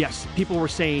Atlanta. Yes, people were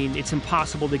saying it's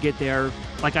impossible to get there.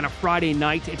 Like on a Friday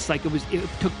night, it's like it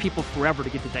took people forever to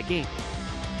get to that game.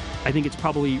 I think it's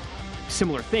probably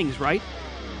similar things, right?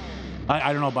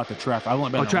 I don't know about the traffic. I've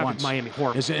only been there once. Miami,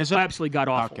 horrible. Is it? Absolutely got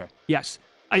awful. Okay. Yes.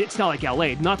 It's not like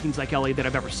L.A. Nothing's like L.A. that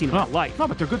I've ever seen in my life. No,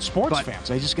 but they're good sports fans.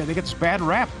 They get this bad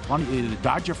rap. The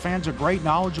Dodger fans are great,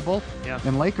 knowledgeable,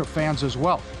 and Laker fans as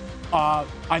well.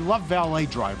 I love valet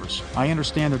drivers. I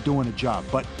understand they're doing a job,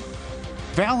 but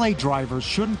valet drivers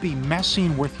shouldn't be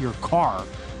messing with your car.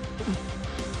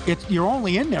 You're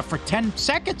only in there for 10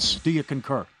 seconds. Do you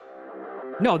concur?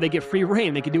 No, they get free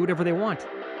reign. They can do whatever they want.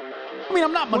 I mean,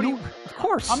 I'm not Manute. Of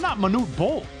course. I'm not Manute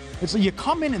Bol. It's like you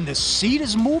come in and the seat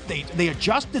is moved. They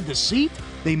adjusted the seat.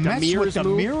 They messed with the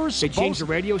mirrors. They changed the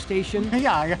radio station.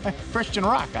 Yeah, Christian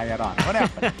Rock I had on. What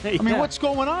happened? I mean, what's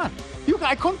going on?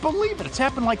 I couldn't believe it. It's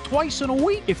happened like twice in a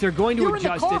week. If they're going to adjust it.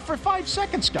 You're in the car for 5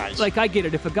 seconds, guys. Like, I get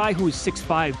it. If a guy who is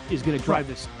 6'5" is going to drive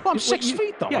this. Well, I'm 6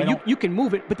 feet, though. Yeah, you can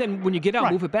move it, but then when you get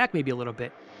out, move it back maybe a little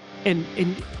bit. And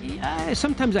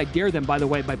sometimes I dare them, by the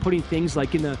way, by putting things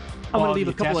like in the, I'm going to leave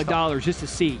a couple of dollars just to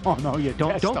see. Oh, no, you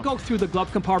don't go through the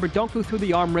glove compartment. Don't go through the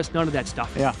armrest. None of that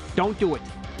stuff. Yeah. Don't do it.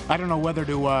 I don't know whether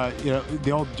to,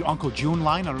 the old Uncle June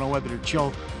line, I don't know whether to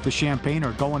chill the champagne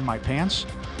or go in my pants.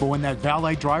 But when that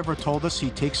valet driver told us he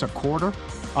takes a quarter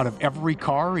out of every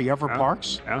car he ever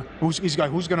parks, who's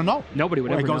going to know? Nobody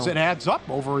would ever know. It adds up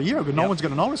over a year. No one's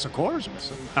going to notice a quarter's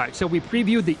missing. All right, so we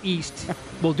previewed the East.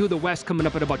 We'll do the West coming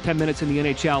up in about 10 minutes in the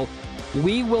NHL.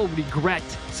 We will regret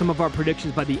some of our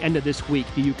predictions by the end of this week.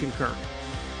 Do you concur?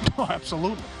 Oh,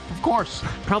 absolutely. Of course.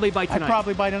 Probably by tonight.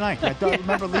 Probably by tonight. I don't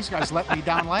remember these guys let me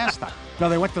down last time. No,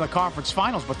 they went to the conference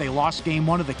finals, but they lost game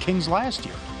 1 of the Kings last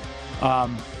year.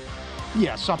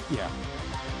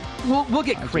 We'll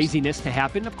get craziness to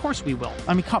happen. Of course we will.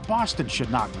 I mean, Boston should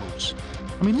not lose.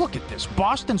 I mean, look at this.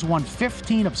 Boston's won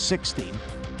 15 of 16.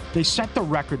 They set the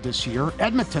record this year.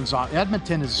 Edmonton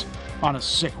is on a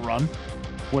sick run.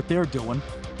 What they're doing.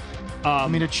 I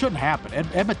mean, it shouldn't happen.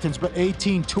 Edmonton's been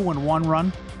 18-2-1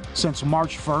 run since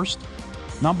March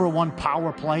 1st. Number 1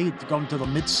 power play going to the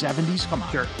mid-70s. Come on.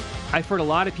 Sure. I've heard a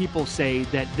lot of people say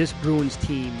that this Bruins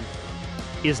team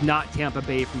is not Tampa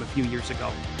Bay from a few years ago.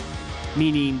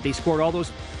 Meaning they scored all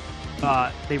those,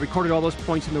 they recorded all those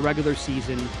points in the regular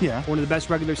season. Yeah. One of the best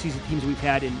regular season teams we've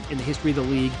had in the history of the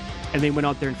league. And they went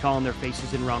out there and fell on their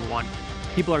faces in round 1.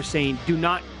 People are saying,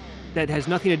 that has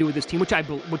nothing to do with this team, which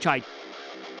I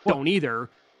don't either.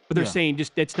 But they're saying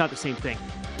just it's not the same thing.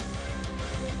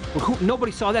 Well,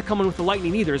 nobody saw that coming with the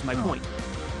Lightning either, is my point.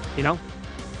 You know?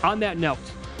 On that note,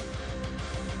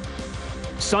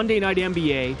 Sunday night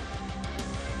NBA,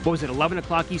 what was it, 11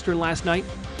 o'clock Eastern last night?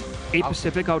 8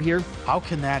 Pacific out here. How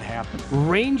can that happen?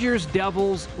 Rangers,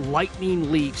 Devils,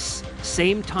 Lightning, Leafs.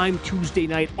 Same time Tuesday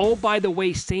night. Oh, by the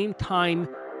way, same time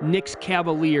Knicks,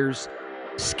 Cavaliers.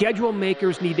 Schedule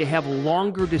makers need to have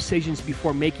longer decisions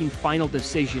before making final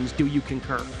decisions. Do you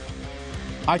concur?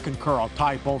 I concur. I'll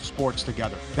tie both sports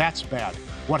together. That's bad.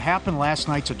 What happened last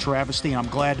night's a travesty, and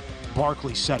I'm glad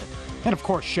Barkley said it. And, of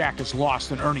course, Shaq is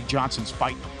lost, and Ernie Johnson's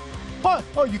fighting him. But,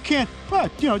 you can't,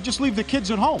 just leave the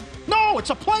kids at home. No, it's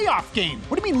a playoff game.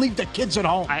 What do you mean leave the kids at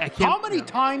home? How many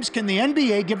times can the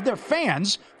NBA give their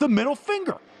fans the middle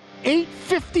finger?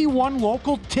 8:51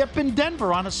 local tip in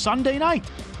Denver on a Sunday night.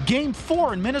 Game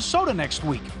 4 in Minnesota next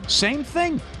week. Same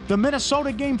thing. The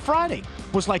Minnesota game Friday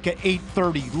was like an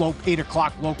 8:30, 8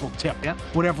 o'clock local tip. Yeah.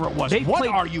 Whatever it was. What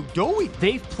are you doing?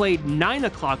 They've played 9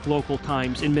 o'clock local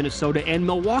times in Minnesota and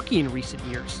Milwaukee in recent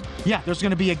years. Yeah, there's going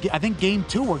to be, I think, game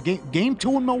 2 or game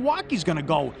 2 in Milwaukee's going to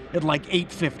go at like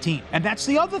 8:15. And that's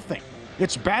the other thing.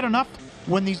 It's bad enough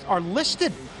when these are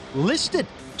listed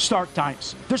start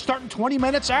times. They're starting 20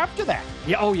 minutes after that.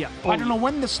 Yeah, I don't know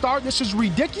when to start. This is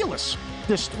ridiculous.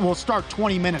 This will start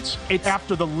 20 minutes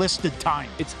after the listed time.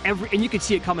 And you could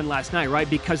see it coming last night, right?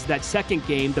 Because that second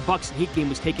game, the Bucks and Heat game,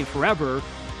 was taking forever.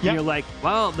 And you're like,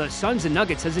 well, the Suns and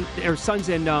Nuggets Suns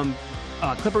and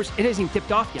Clippers, it hasn't even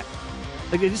tipped off yet.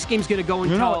 Like, this game's going to go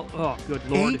until, oh, good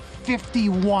Lord.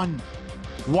 8:51.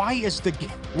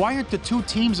 Why aren't the two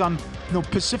teams on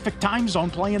Pacific time zone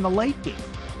playing the late game?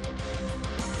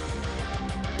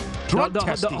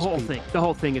 The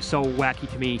whole thing is so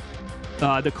wacky to me.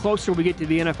 The closer we get to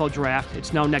the NFL draft,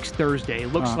 it's now next Thursday. It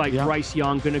looks like Bryce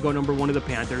Young going to go number 1 of the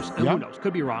Panthers. And who knows?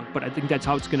 Could be wrong, but I think that's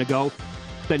how it's going to go.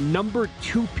 The number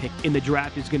 2 pick in the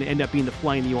draft is going to end up being the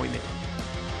fly in the ointment.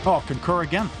 Oh, concur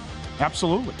again.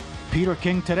 Absolutely. Peter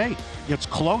King today. It's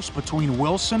close between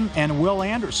Wilson and Will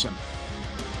Anderson.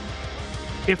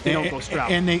 If they don't go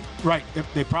Stroud.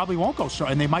 If they probably won't go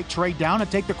Stroud, and they might trade down and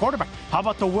take the quarterback. How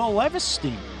about the Will Levis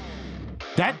team?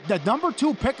 The number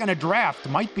 2 pick in a draft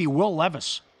might be Will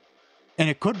Levis. And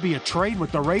it could be a trade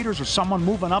with the Raiders or someone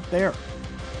moving up there.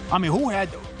 I mean, who had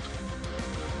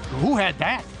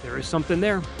that? There is something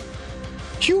there.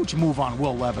 Huge move on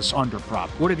Will Levis under prop.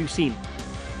 What have you seen?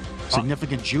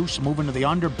 Significant juice moving to the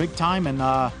under big time, and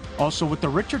also with the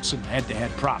Richardson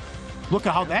head-to-head prop. Look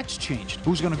at how that's changed.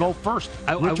 Who's going to go first,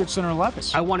 Richardson or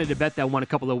Levis? I wanted to bet that one a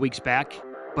couple of weeks back,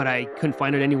 but I couldn't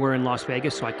find it anywhere in Las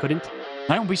Vegas, so I couldn't.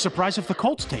 I won't be surprised if the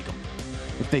Colts take him,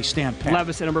 if they stand pat.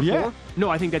 Levis at number 4? No,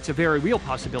 I think that's a very real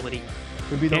possibility.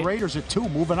 Could be the Raiders at 2,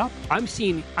 moving up. I'm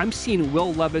seeing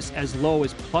Will Levis as low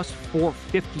as plus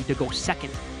 450 to go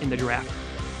second in the draft.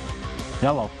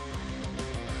 Hello.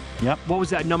 Yep. What was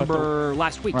that number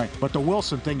last week? Right, but the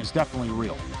Wilson thing is definitely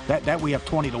real. That we have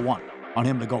 20-1 on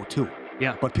him to go 2.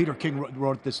 Yeah. But Peter King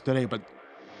wrote this today, but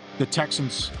the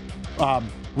Texans,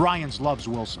 Ryans loves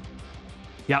Wilson.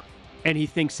 Yep. And he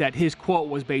thinks that his quote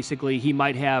was basically he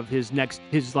might have his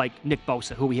like Nick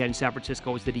Bosa, who we had in San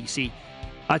Francisco as the DC.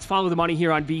 Let's follow the money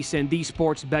here on VSiN, the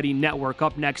Sports Betting Network.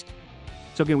 Up next,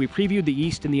 so again, we previewed the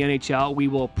East and the NHL. We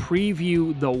will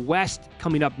preview the West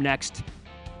coming up next.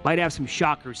 Might have some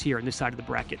shockers here on this side of the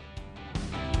bracket.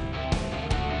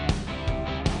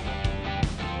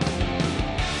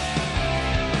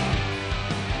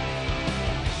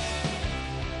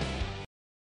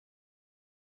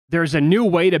 There's a new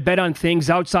way to bet on things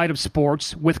outside of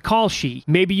sports with Kalshi.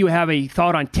 Maybe you have a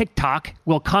thought on TikTok.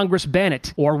 Will Congress ban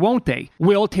it? Or won't they?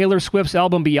 Will Taylor Swift's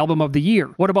album be Album of the Year?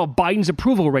 What about Biden's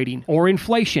approval rating? Or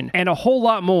inflation? And a whole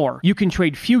lot more. You can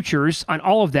trade futures on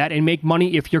all of that and make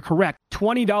money if you're correct.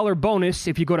 $20 bonus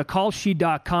if you go to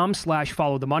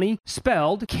kalshi.com/followthemoney,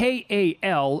 spelled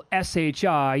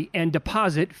KALSHI, and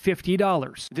deposit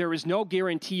 $50. There is no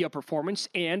guarantee of performance,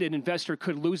 and an investor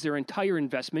could lose their entire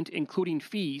investment, including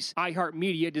fees.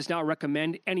 iHeartMedia does not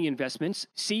recommend any investments.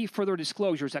 See further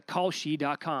disclosures at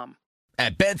kalshi.com.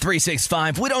 At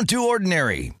Bet365, we don't do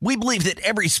ordinary. We believe that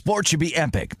every sport should be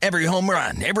epic. Every home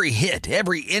run, every hit,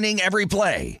 every inning, every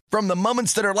play. From the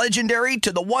moments that are legendary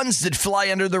to the ones that fly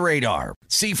under the radar.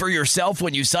 See for yourself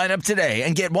when you sign up today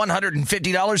and get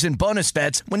 $150 in bonus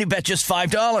bets when you bet just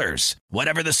 $5.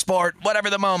 Whatever the sport, whatever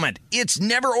the moment, it's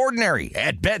never ordinary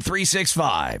at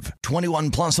Bet365. 21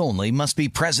 plus only. Must be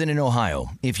present in Ohio.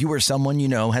 If you or someone you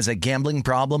know has a gambling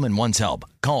problem and wants help,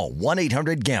 call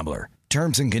 1-800-GAMBLER.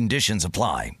 Terms and conditions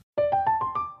apply.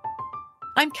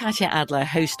 I'm Katya Adler,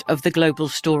 host of The Global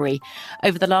Story.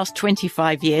 Over the last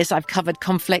 25 years, I've covered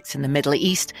conflicts in the Middle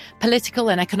East, political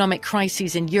and economic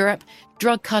crises in Europe,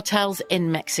 drug cartels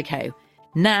in Mexico.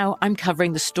 Now I'm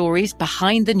covering the stories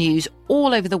behind the news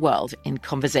all over the world in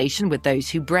conversation with those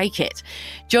who break it.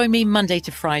 Join me Monday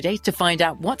to Friday to find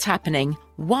out what's happening,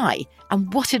 why,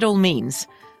 and what it all means.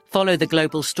 Follow The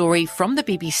Global Story from the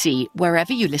BBC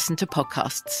wherever you listen to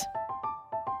podcasts.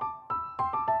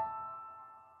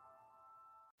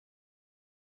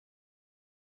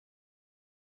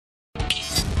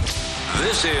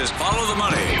 This is Follow the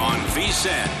Money on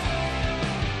VSiN.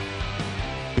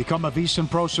 Become a VSiN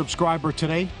Pro subscriber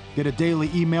today. Get a daily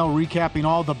email recapping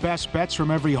all the best bets from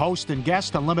every host and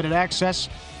guest. Unlimited access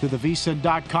to the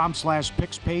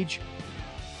vsin.com/picks page.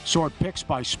 Sort picks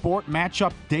by sport,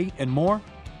 matchup, date, and more.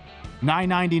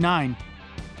 $9.99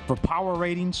 for power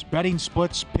ratings, betting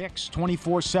splits, picks,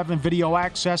 24/7 video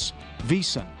access.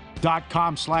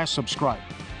 vsin.com/subscribe.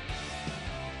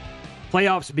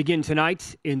 Playoffs begin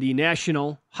tonight in the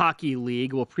National Hockey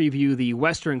League. We'll preview the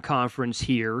Western Conference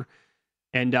here,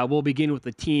 and we'll begin with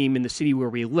the team in the city where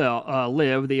we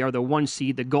live. They are the 1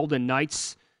 seed, the Golden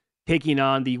Knights, taking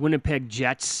on the Winnipeg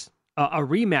Jets. A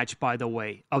rematch, by the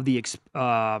way, of the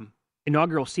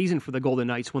inaugural season for the Golden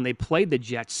Knights when they played the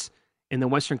Jets in the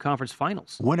Western Conference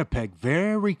Finals. Winnipeg,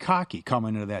 very cocky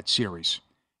coming into that series,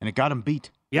 and it got them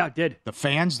beat. Yeah, it did. The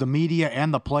fans, the media,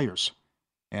 and the players.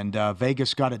 And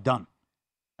Vegas got it done.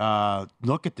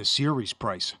 Look at the series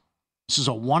price. This is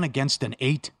a 1 against an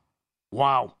 8.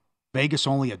 Wow. Vegas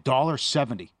only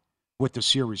 $1.70 with the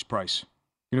series price.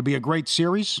 Going to be a great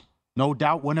series. No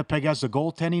doubt Winnipeg has the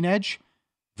goaltending edge.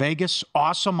 Vegas,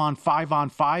 awesome on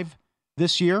 5-on-5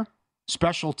 this year.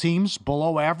 Special teams,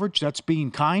 below average. That's being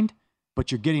kind.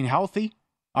 But you're getting healthy.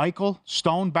 Eichel,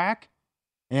 Stone back.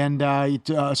 And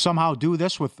somehow do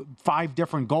this with 5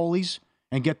 different goalies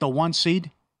and get the 1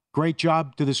 seed. Great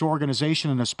job to this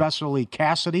organization and especially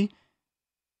Cassidy.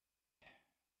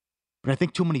 But I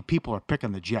think too many people are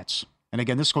picking the Jets. And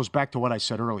again, this goes back to what I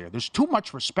said earlier. There's too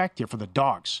much respect here for the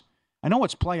Dogs. I know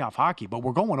it's playoff hockey, but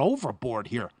we're going overboard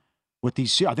here with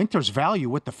these. I think there's value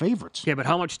with the favorites. Yeah, but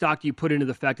how much stock do you put into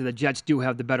the fact that the Jets do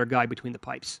have the better guy between the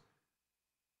pipes?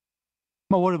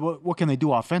 Well, what can they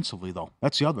do offensively, though?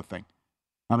 That's the other thing.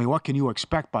 I mean, what can you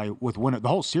expect with winning? The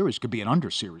whole series could be an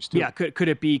under series, too. Yeah, could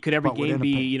every game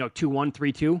be 2-1,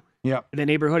 3-2? Yeah. In the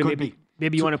neighborhood?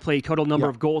 Maybe you want to play total number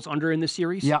of goals under in the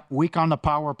series? Yeah, weak on the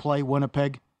power play,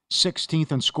 Winnipeg.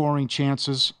 16th in scoring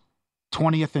chances,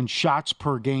 20th in shots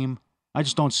per game. I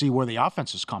just don't see where the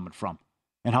offense is coming from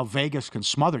and how Vegas can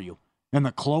smother you in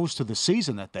the close to the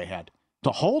season that they had.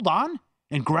 To hold on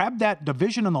and grab that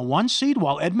division in the 1 seed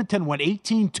while Edmonton went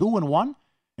 18-2-1,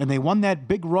 and they won that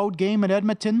big road game in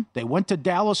Edmonton. They went to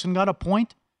Dallas and got a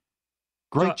point.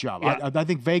 Great job. Yeah. I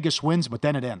think Vegas wins, but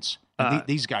then it ends.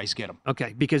 These guys get them.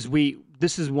 Okay, because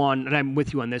this is one, and I'm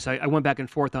with you on this. I went back and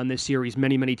forth on this series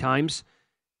many, many times.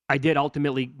 I did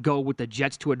ultimately go with the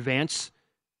Jets to advance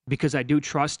because I do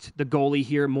trust the goalie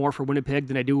here more for Winnipeg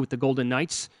than I do with the Golden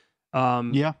Knights.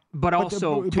 But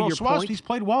also, to your point, he's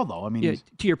played well, though. I mean,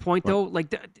 to your point, though,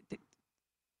 like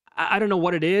I don't know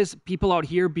what it is. People out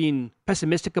here being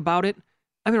pessimistic about it.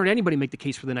 I haven't heard anybody make the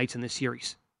case for the Knights in this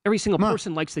series. Every single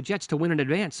person likes the Jets to win in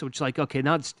advance. So it's like, okay,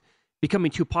 now it's becoming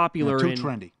too popular. Too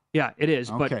trendy. Yeah, it is.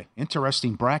 Okay, but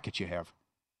interesting bracket you have.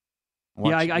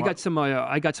 I got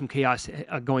some chaos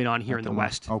going on here in the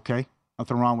West. Okay,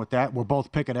 nothing wrong with that. We're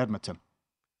both picking Edmonton.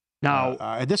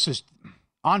 Now, this is,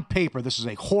 on paper, this is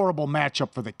a horrible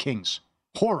matchup for the Kings.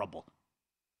 Horrible.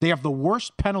 They have the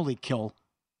worst penalty kill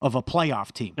of a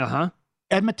playoff team.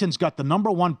 Edmonton's got the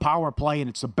number 1 power play, and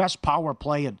it's the best power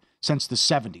play since the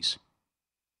 70s.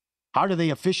 How do they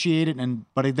officiate it?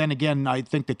 But then again, I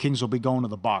think the Kings will be going to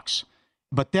the box.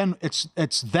 But then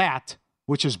it's that,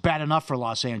 which is bad enough for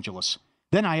Los Angeles.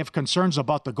 Then I have concerns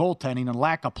about the goaltending and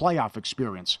lack of playoff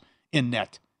experience in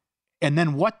net. And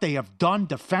then what they have done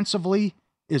defensively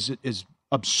is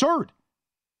absurd,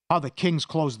 how the Kings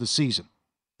closed the season.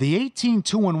 The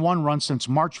 18-2-1 run since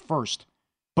March 1st,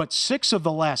 but 6 of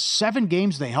the last 7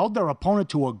 games they held their opponent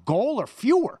to a goal or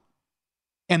fewer.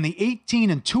 And the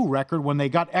 18-2 record when they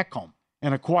got Ekholm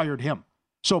and acquired him.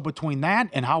 So between that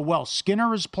and how well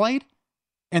Skinner has played,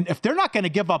 and if they're not going to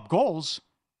give up goals,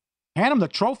 hand them the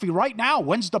trophy right now.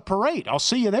 When's the parade? I'll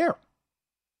see you there.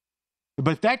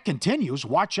 But if that continues,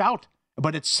 watch out.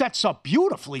 But it sets up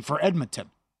beautifully for Edmonton.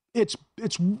 It's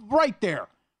right there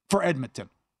for Edmonton.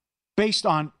 Based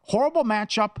on horrible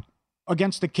matchup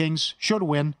against the Kings, should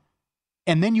win.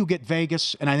 And then you get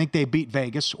Vegas, and I think they beat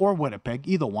Vegas or Winnipeg,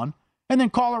 either one. And then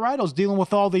Colorado's dealing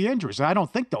with all the injuries. I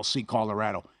don't think they'll see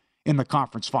Colorado in the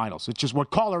conference finals. It's just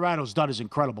what Colorado's done is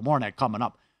incredible. More on that coming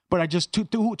up. But I just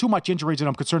too much injuries, and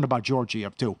I'm concerned about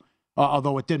Georgiev too.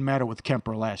 Although it didn't matter with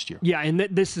Kemper last year. Yeah, and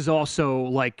this is also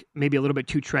like maybe a little bit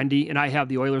too trendy. And I have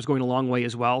the Oilers going a long way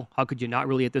as well. How could you not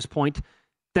really at this point?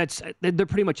 They're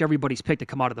pretty much everybody's pick to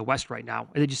come out of the West right now.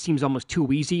 And it just seems almost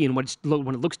too easy. And when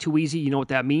it looks too easy, you know what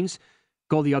that means?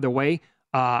 Go the other way.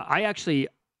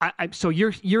 So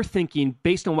you're thinking,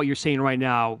 based on what you're saying right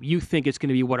now, you think it's going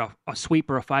to be what, a sweep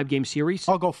or a 5-game series?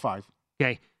 I'll go 5.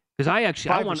 Okay, because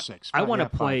I want to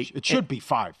play. It should be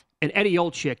 5. And Eddie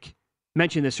Olczyk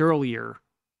mentioned this earlier,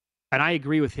 and I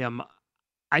agree with him.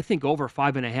 I think over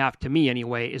 5.5 to me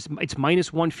anyway it's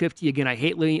minus 150. Again, I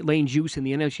hate laying juice in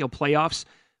the NHL playoffs,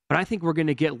 but I think we're going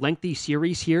to get lengthy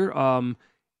series here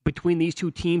between these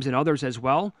two teams and others as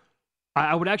well.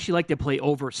 I would actually like to play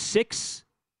over 6.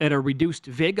 At a reduced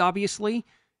VIG, obviously,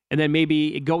 and then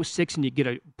maybe it goes 6 and you get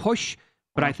a push.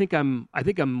 But I think I'm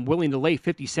willing to lay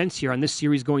 50 cents here on this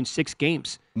series going 6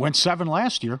 games. Went 7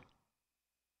 last year.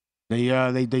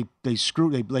 They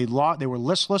screwed. They were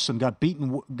listless and got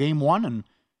beaten game 1, and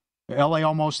LA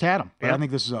almost had them. But I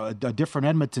think this is a different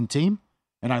Edmonton team,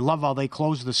 and I love how they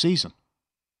closed the season.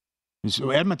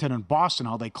 So Edmonton and Boston,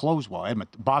 how they closed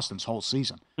Boston's whole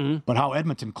season, but how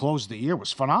Edmonton closed the year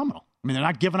was phenomenal. I mean, they're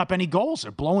not giving up any goals.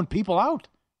 They're blowing people out.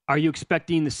 Are you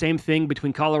expecting the same thing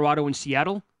between Colorado and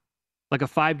Seattle? Like a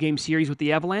 5-game series with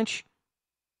the Avalanche?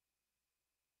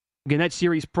 Again, that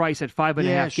series price at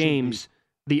 5.5 games,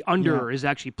 the under is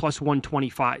actually plus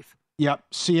 125. Yep.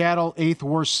 Seattle, 8th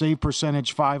worst save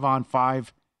percentage, 5-on-5.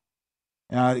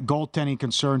 Goaltending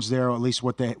concerns there, or at least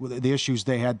what the issues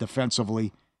they had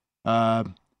defensively.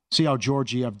 See how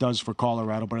Georgiev does for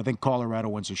Colorado, but I think Colorado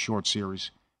wins a short series.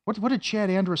 What did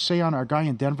Chad Andrus say on our guy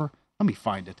in Denver? Let me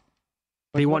find it.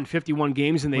 They won 51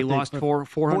 games and they lost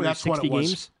 460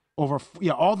 games.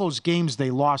 All those games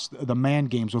they lost, the man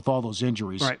games with all those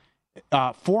injuries. Right.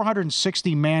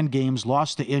 460 man games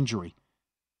lost to injury.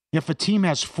 If a team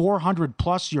has 400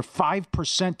 plus, you're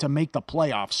 5% to make the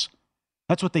playoffs.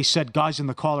 That's what they said, guys in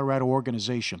the Colorado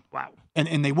organization. Wow.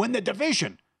 And they win the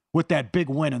division with that big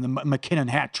win and the McKinnon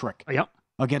hat trick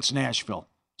against Nashville.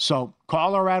 So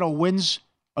Colorado wins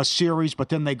a series, but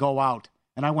then they go out.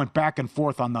 And I went back and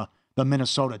forth on the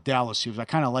Minnesota-Dallas series. I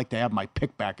kind of like to have my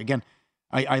pick back. Again,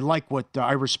 I like what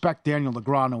I respect Daniel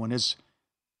Negreanu and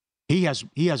he has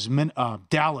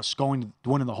Dallas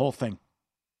winning the whole thing.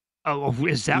 Oh,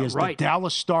 is that right? The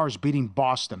Dallas Stars beating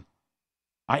Boston.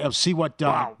 I'll see what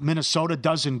Minnesota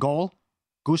does in goal.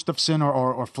 Gustafsson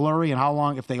or Fleury, and how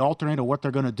long, if they alternate, or what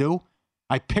they're going to do.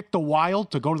 I picked the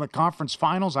Wild to go to the conference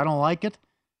finals. I don't like it.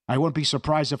 I wouldn't be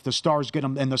surprised if the Stars get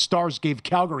them. And the Stars gave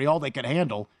Calgary all they could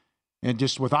handle. And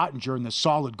just with Ottinger and the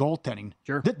solid goaltending.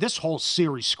 Sure. This whole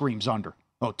series screams under.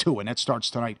 Oh, 2, and that starts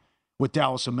tonight with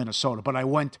Dallas and Minnesota. But I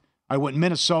went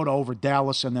Minnesota over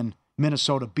Dallas, and then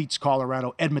Minnesota beats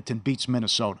Colorado. Edmonton beats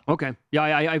Minnesota. Okay. Yeah,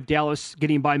 I have Dallas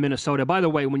getting by Minnesota. By the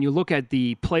way, when you look at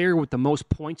the player with the most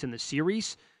points in the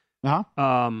series,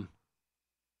 during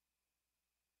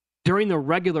the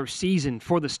regular season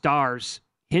for the Stars,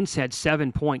 Hintz had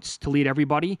 7 points to lead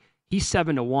everybody. He's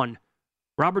 7-1.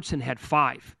 Robertson had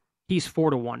 5. He's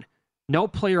 4-1. No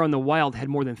player on the Wild had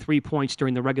more than 3 points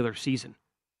during the regular season.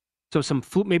 So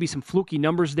maybe some fluky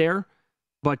numbers there.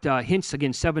 But Hintz,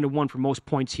 again, 7-1 for most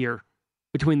points here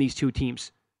between these two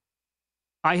teams.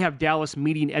 I have Dallas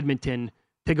meeting Edmonton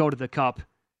to go to the Cup.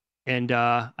 And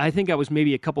I think I was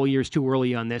maybe a couple of years too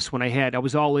early on this when I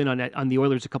was all in on the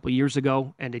Oilers a couple of years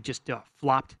ago, and it just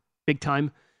flopped big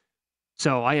time.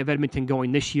 So I have Edmonton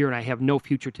going this year, and I have no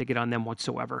future ticket on them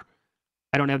whatsoever.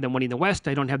 I don't have them winning the West.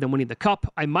 I don't have them winning the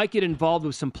Cup. I might get involved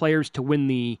with some players to win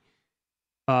the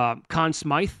Conn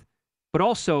Smythe, but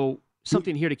also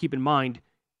something here to keep in mind.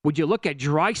 Would you look at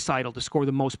Draisaitl to score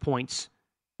the most points?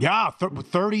 Yeah,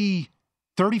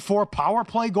 34 power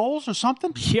play goals or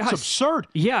something? Yes. It's absurd.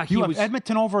 Yeah. You have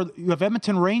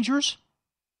Edmonton Rangers?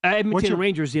 Edmonton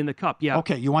Rangers in the Cup, yeah.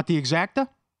 Okay, you want the exacta?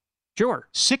 Sure.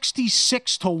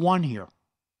 66-1 here.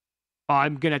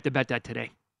 I'm going to have to bet that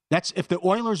today. That's if the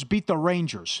Oilers beat the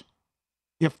Rangers.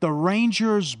 If the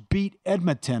Rangers beat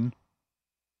Edmonton,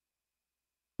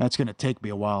 that's going to take me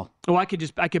a while. Oh, I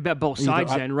could bet both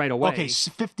sides then right away. Okay,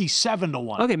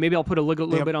 57-1. Okay, maybe I'll put a little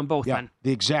bit on both then.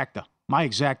 The exacta. My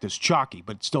exacta is chalky,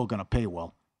 but it's still going to pay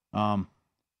well.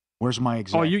 Where's my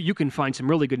exacta? Oh, you can find some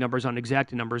really good numbers on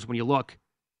exacta numbers when you look.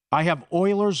 I have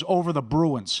Oilers over the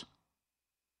Bruins.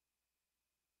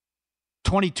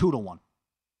 22-1.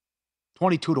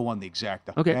 22-1 the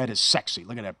exacta. Okay. That is sexy.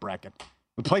 Look at that bracket.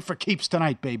 We play for keeps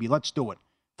tonight, baby. Let's do it.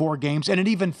 4 games. And it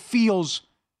even feels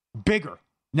bigger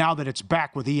now that it's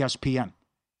back with ESPN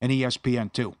and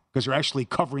ESPN2, because they're actually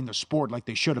covering the sport like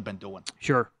they should have been doing.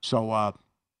 Sure. So,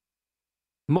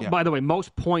 by the way,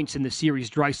 most points in the series,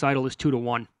 Draisaitl is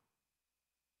 2-1.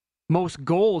 Most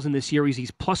goals in the series, he's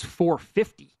plus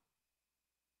 450.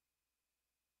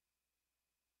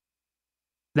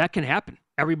 That can happen.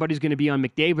 Everybody's going to be on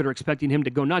McDavid or expecting him to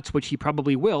go nuts, which he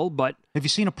probably will, but... Have you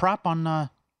seen a prop on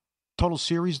total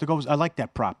series that goes... I like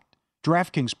that prop.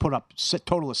 DraftKings put up a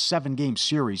total of 7-game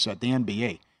series at the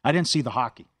NBA. I didn't see the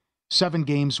hockey. 7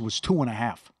 games was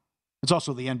 2.5. It's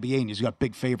also the NBA, and he's got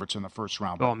big favorites in the first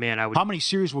round. Oh, man, How many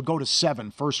series would go to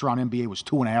 7? First round NBA was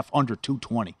 2.5, under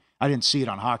 220. I didn't see it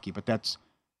on hockey, but that's...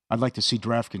 I'd like to see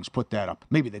DraftKings put that up.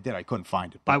 Maybe they did. I couldn't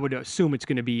find it. I would assume it's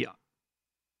going to be...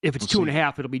 If it's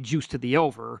 2.5, it'll be juiced to the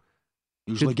over.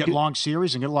 Usually get long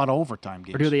series and get a lot of overtime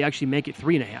games. Or do they actually make it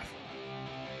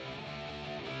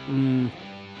 3.5?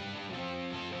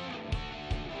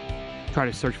 Try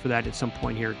to search for that at some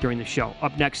point here during the show.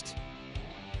 Up next,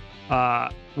 we're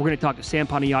going to talk to Sam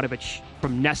Panayotovich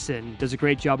from NESN. Does a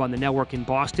great job on the network in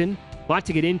Boston. A lot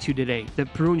to get into today. The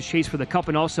Bruins chase for the Cup,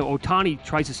 and also Ohtani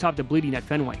tries to stop the bleeding at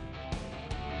Fenway.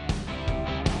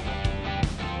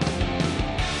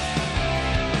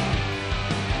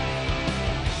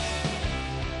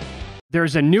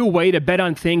 There's a new way to bet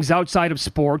on things outside of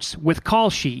sports with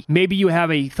Kalshi. Maybe you have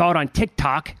a thought on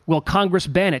TikTok. Will Congress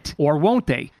ban it? Or won't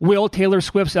they? Will Taylor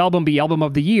Swift's album be album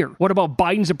of the year? What about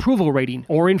Biden's approval rating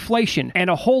or inflation? And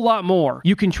a whole lot more.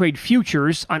 You can trade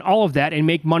futures on all of that and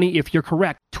make money if you're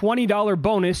correct. $20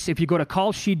 bonus if you go to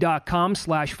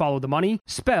kalshi.com/followthemoney,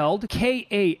 spelled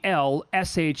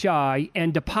KALSHI,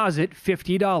 and deposit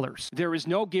 $50. There is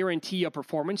no guarantee of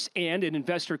performance, and an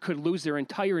investor could lose their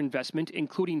entire investment,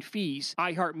 including fees.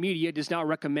 iHeartMedia does not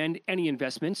recommend any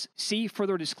investments. See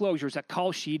further disclosures at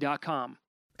kalshi.com.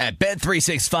 At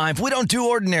Bet365, we don't do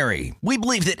ordinary. We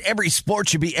believe that every sport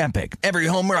should be epic. Every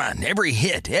home run, every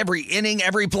hit, every inning,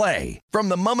 every play. From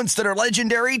the moments that are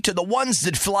legendary to the ones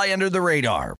that fly under the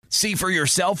radar. See for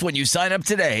yourself when you sign up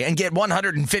today and get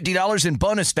 $150 in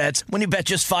bonus bets when you bet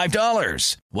just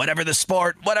 $5. Whatever the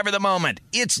sport, whatever the moment,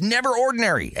 it's never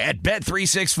ordinary at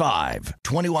Bet365.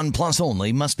 21 plus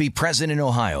only. Must be present in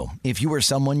Ohio. If you or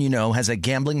someone you know has a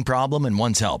gambling problem and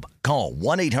wants help, call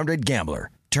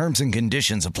 1-800-GAMBLER. Terms and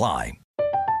conditions apply.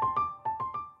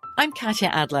 I'm Katya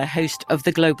Adler, host of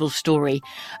The Global Story.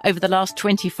 Over the last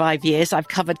 25 years, I've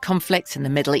covered conflicts in the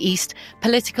Middle East,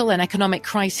 political and economic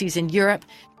crises in Europe,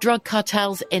 drug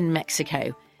cartels in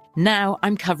Mexico. Now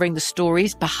I'm covering the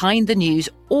stories behind the news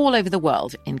all over the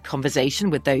world in conversation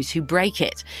with those who break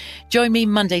it. Join me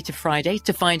Monday to Friday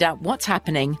to find out what's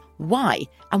happening, why,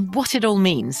 and what it all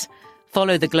means.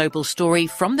 Follow The Global Story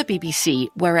from the BBC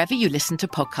wherever you listen to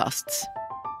podcasts.